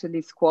Oh,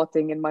 actually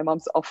squatting in my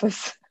mom's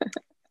office.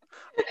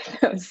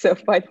 So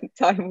by the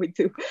time we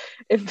do,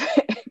 if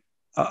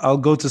I'll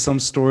go to some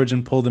storage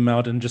and pull them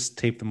out and just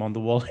tape them on the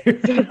wall here.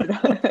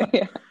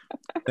 yeah.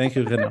 Thank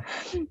you, Ghena.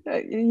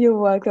 You're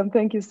welcome.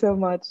 Thank you so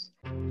much.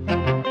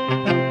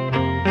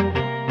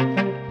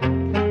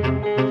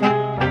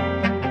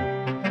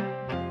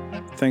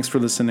 Thanks for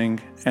listening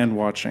and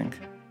watching.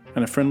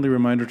 And a friendly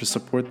reminder to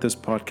support this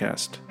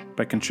podcast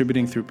by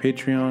contributing through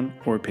Patreon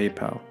or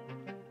PayPal.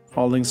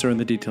 All links are in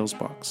the details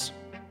box.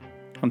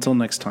 Until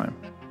next time,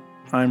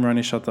 I'm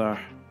Rani Shattar,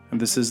 and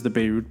this is the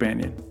Beirut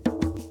Banyan.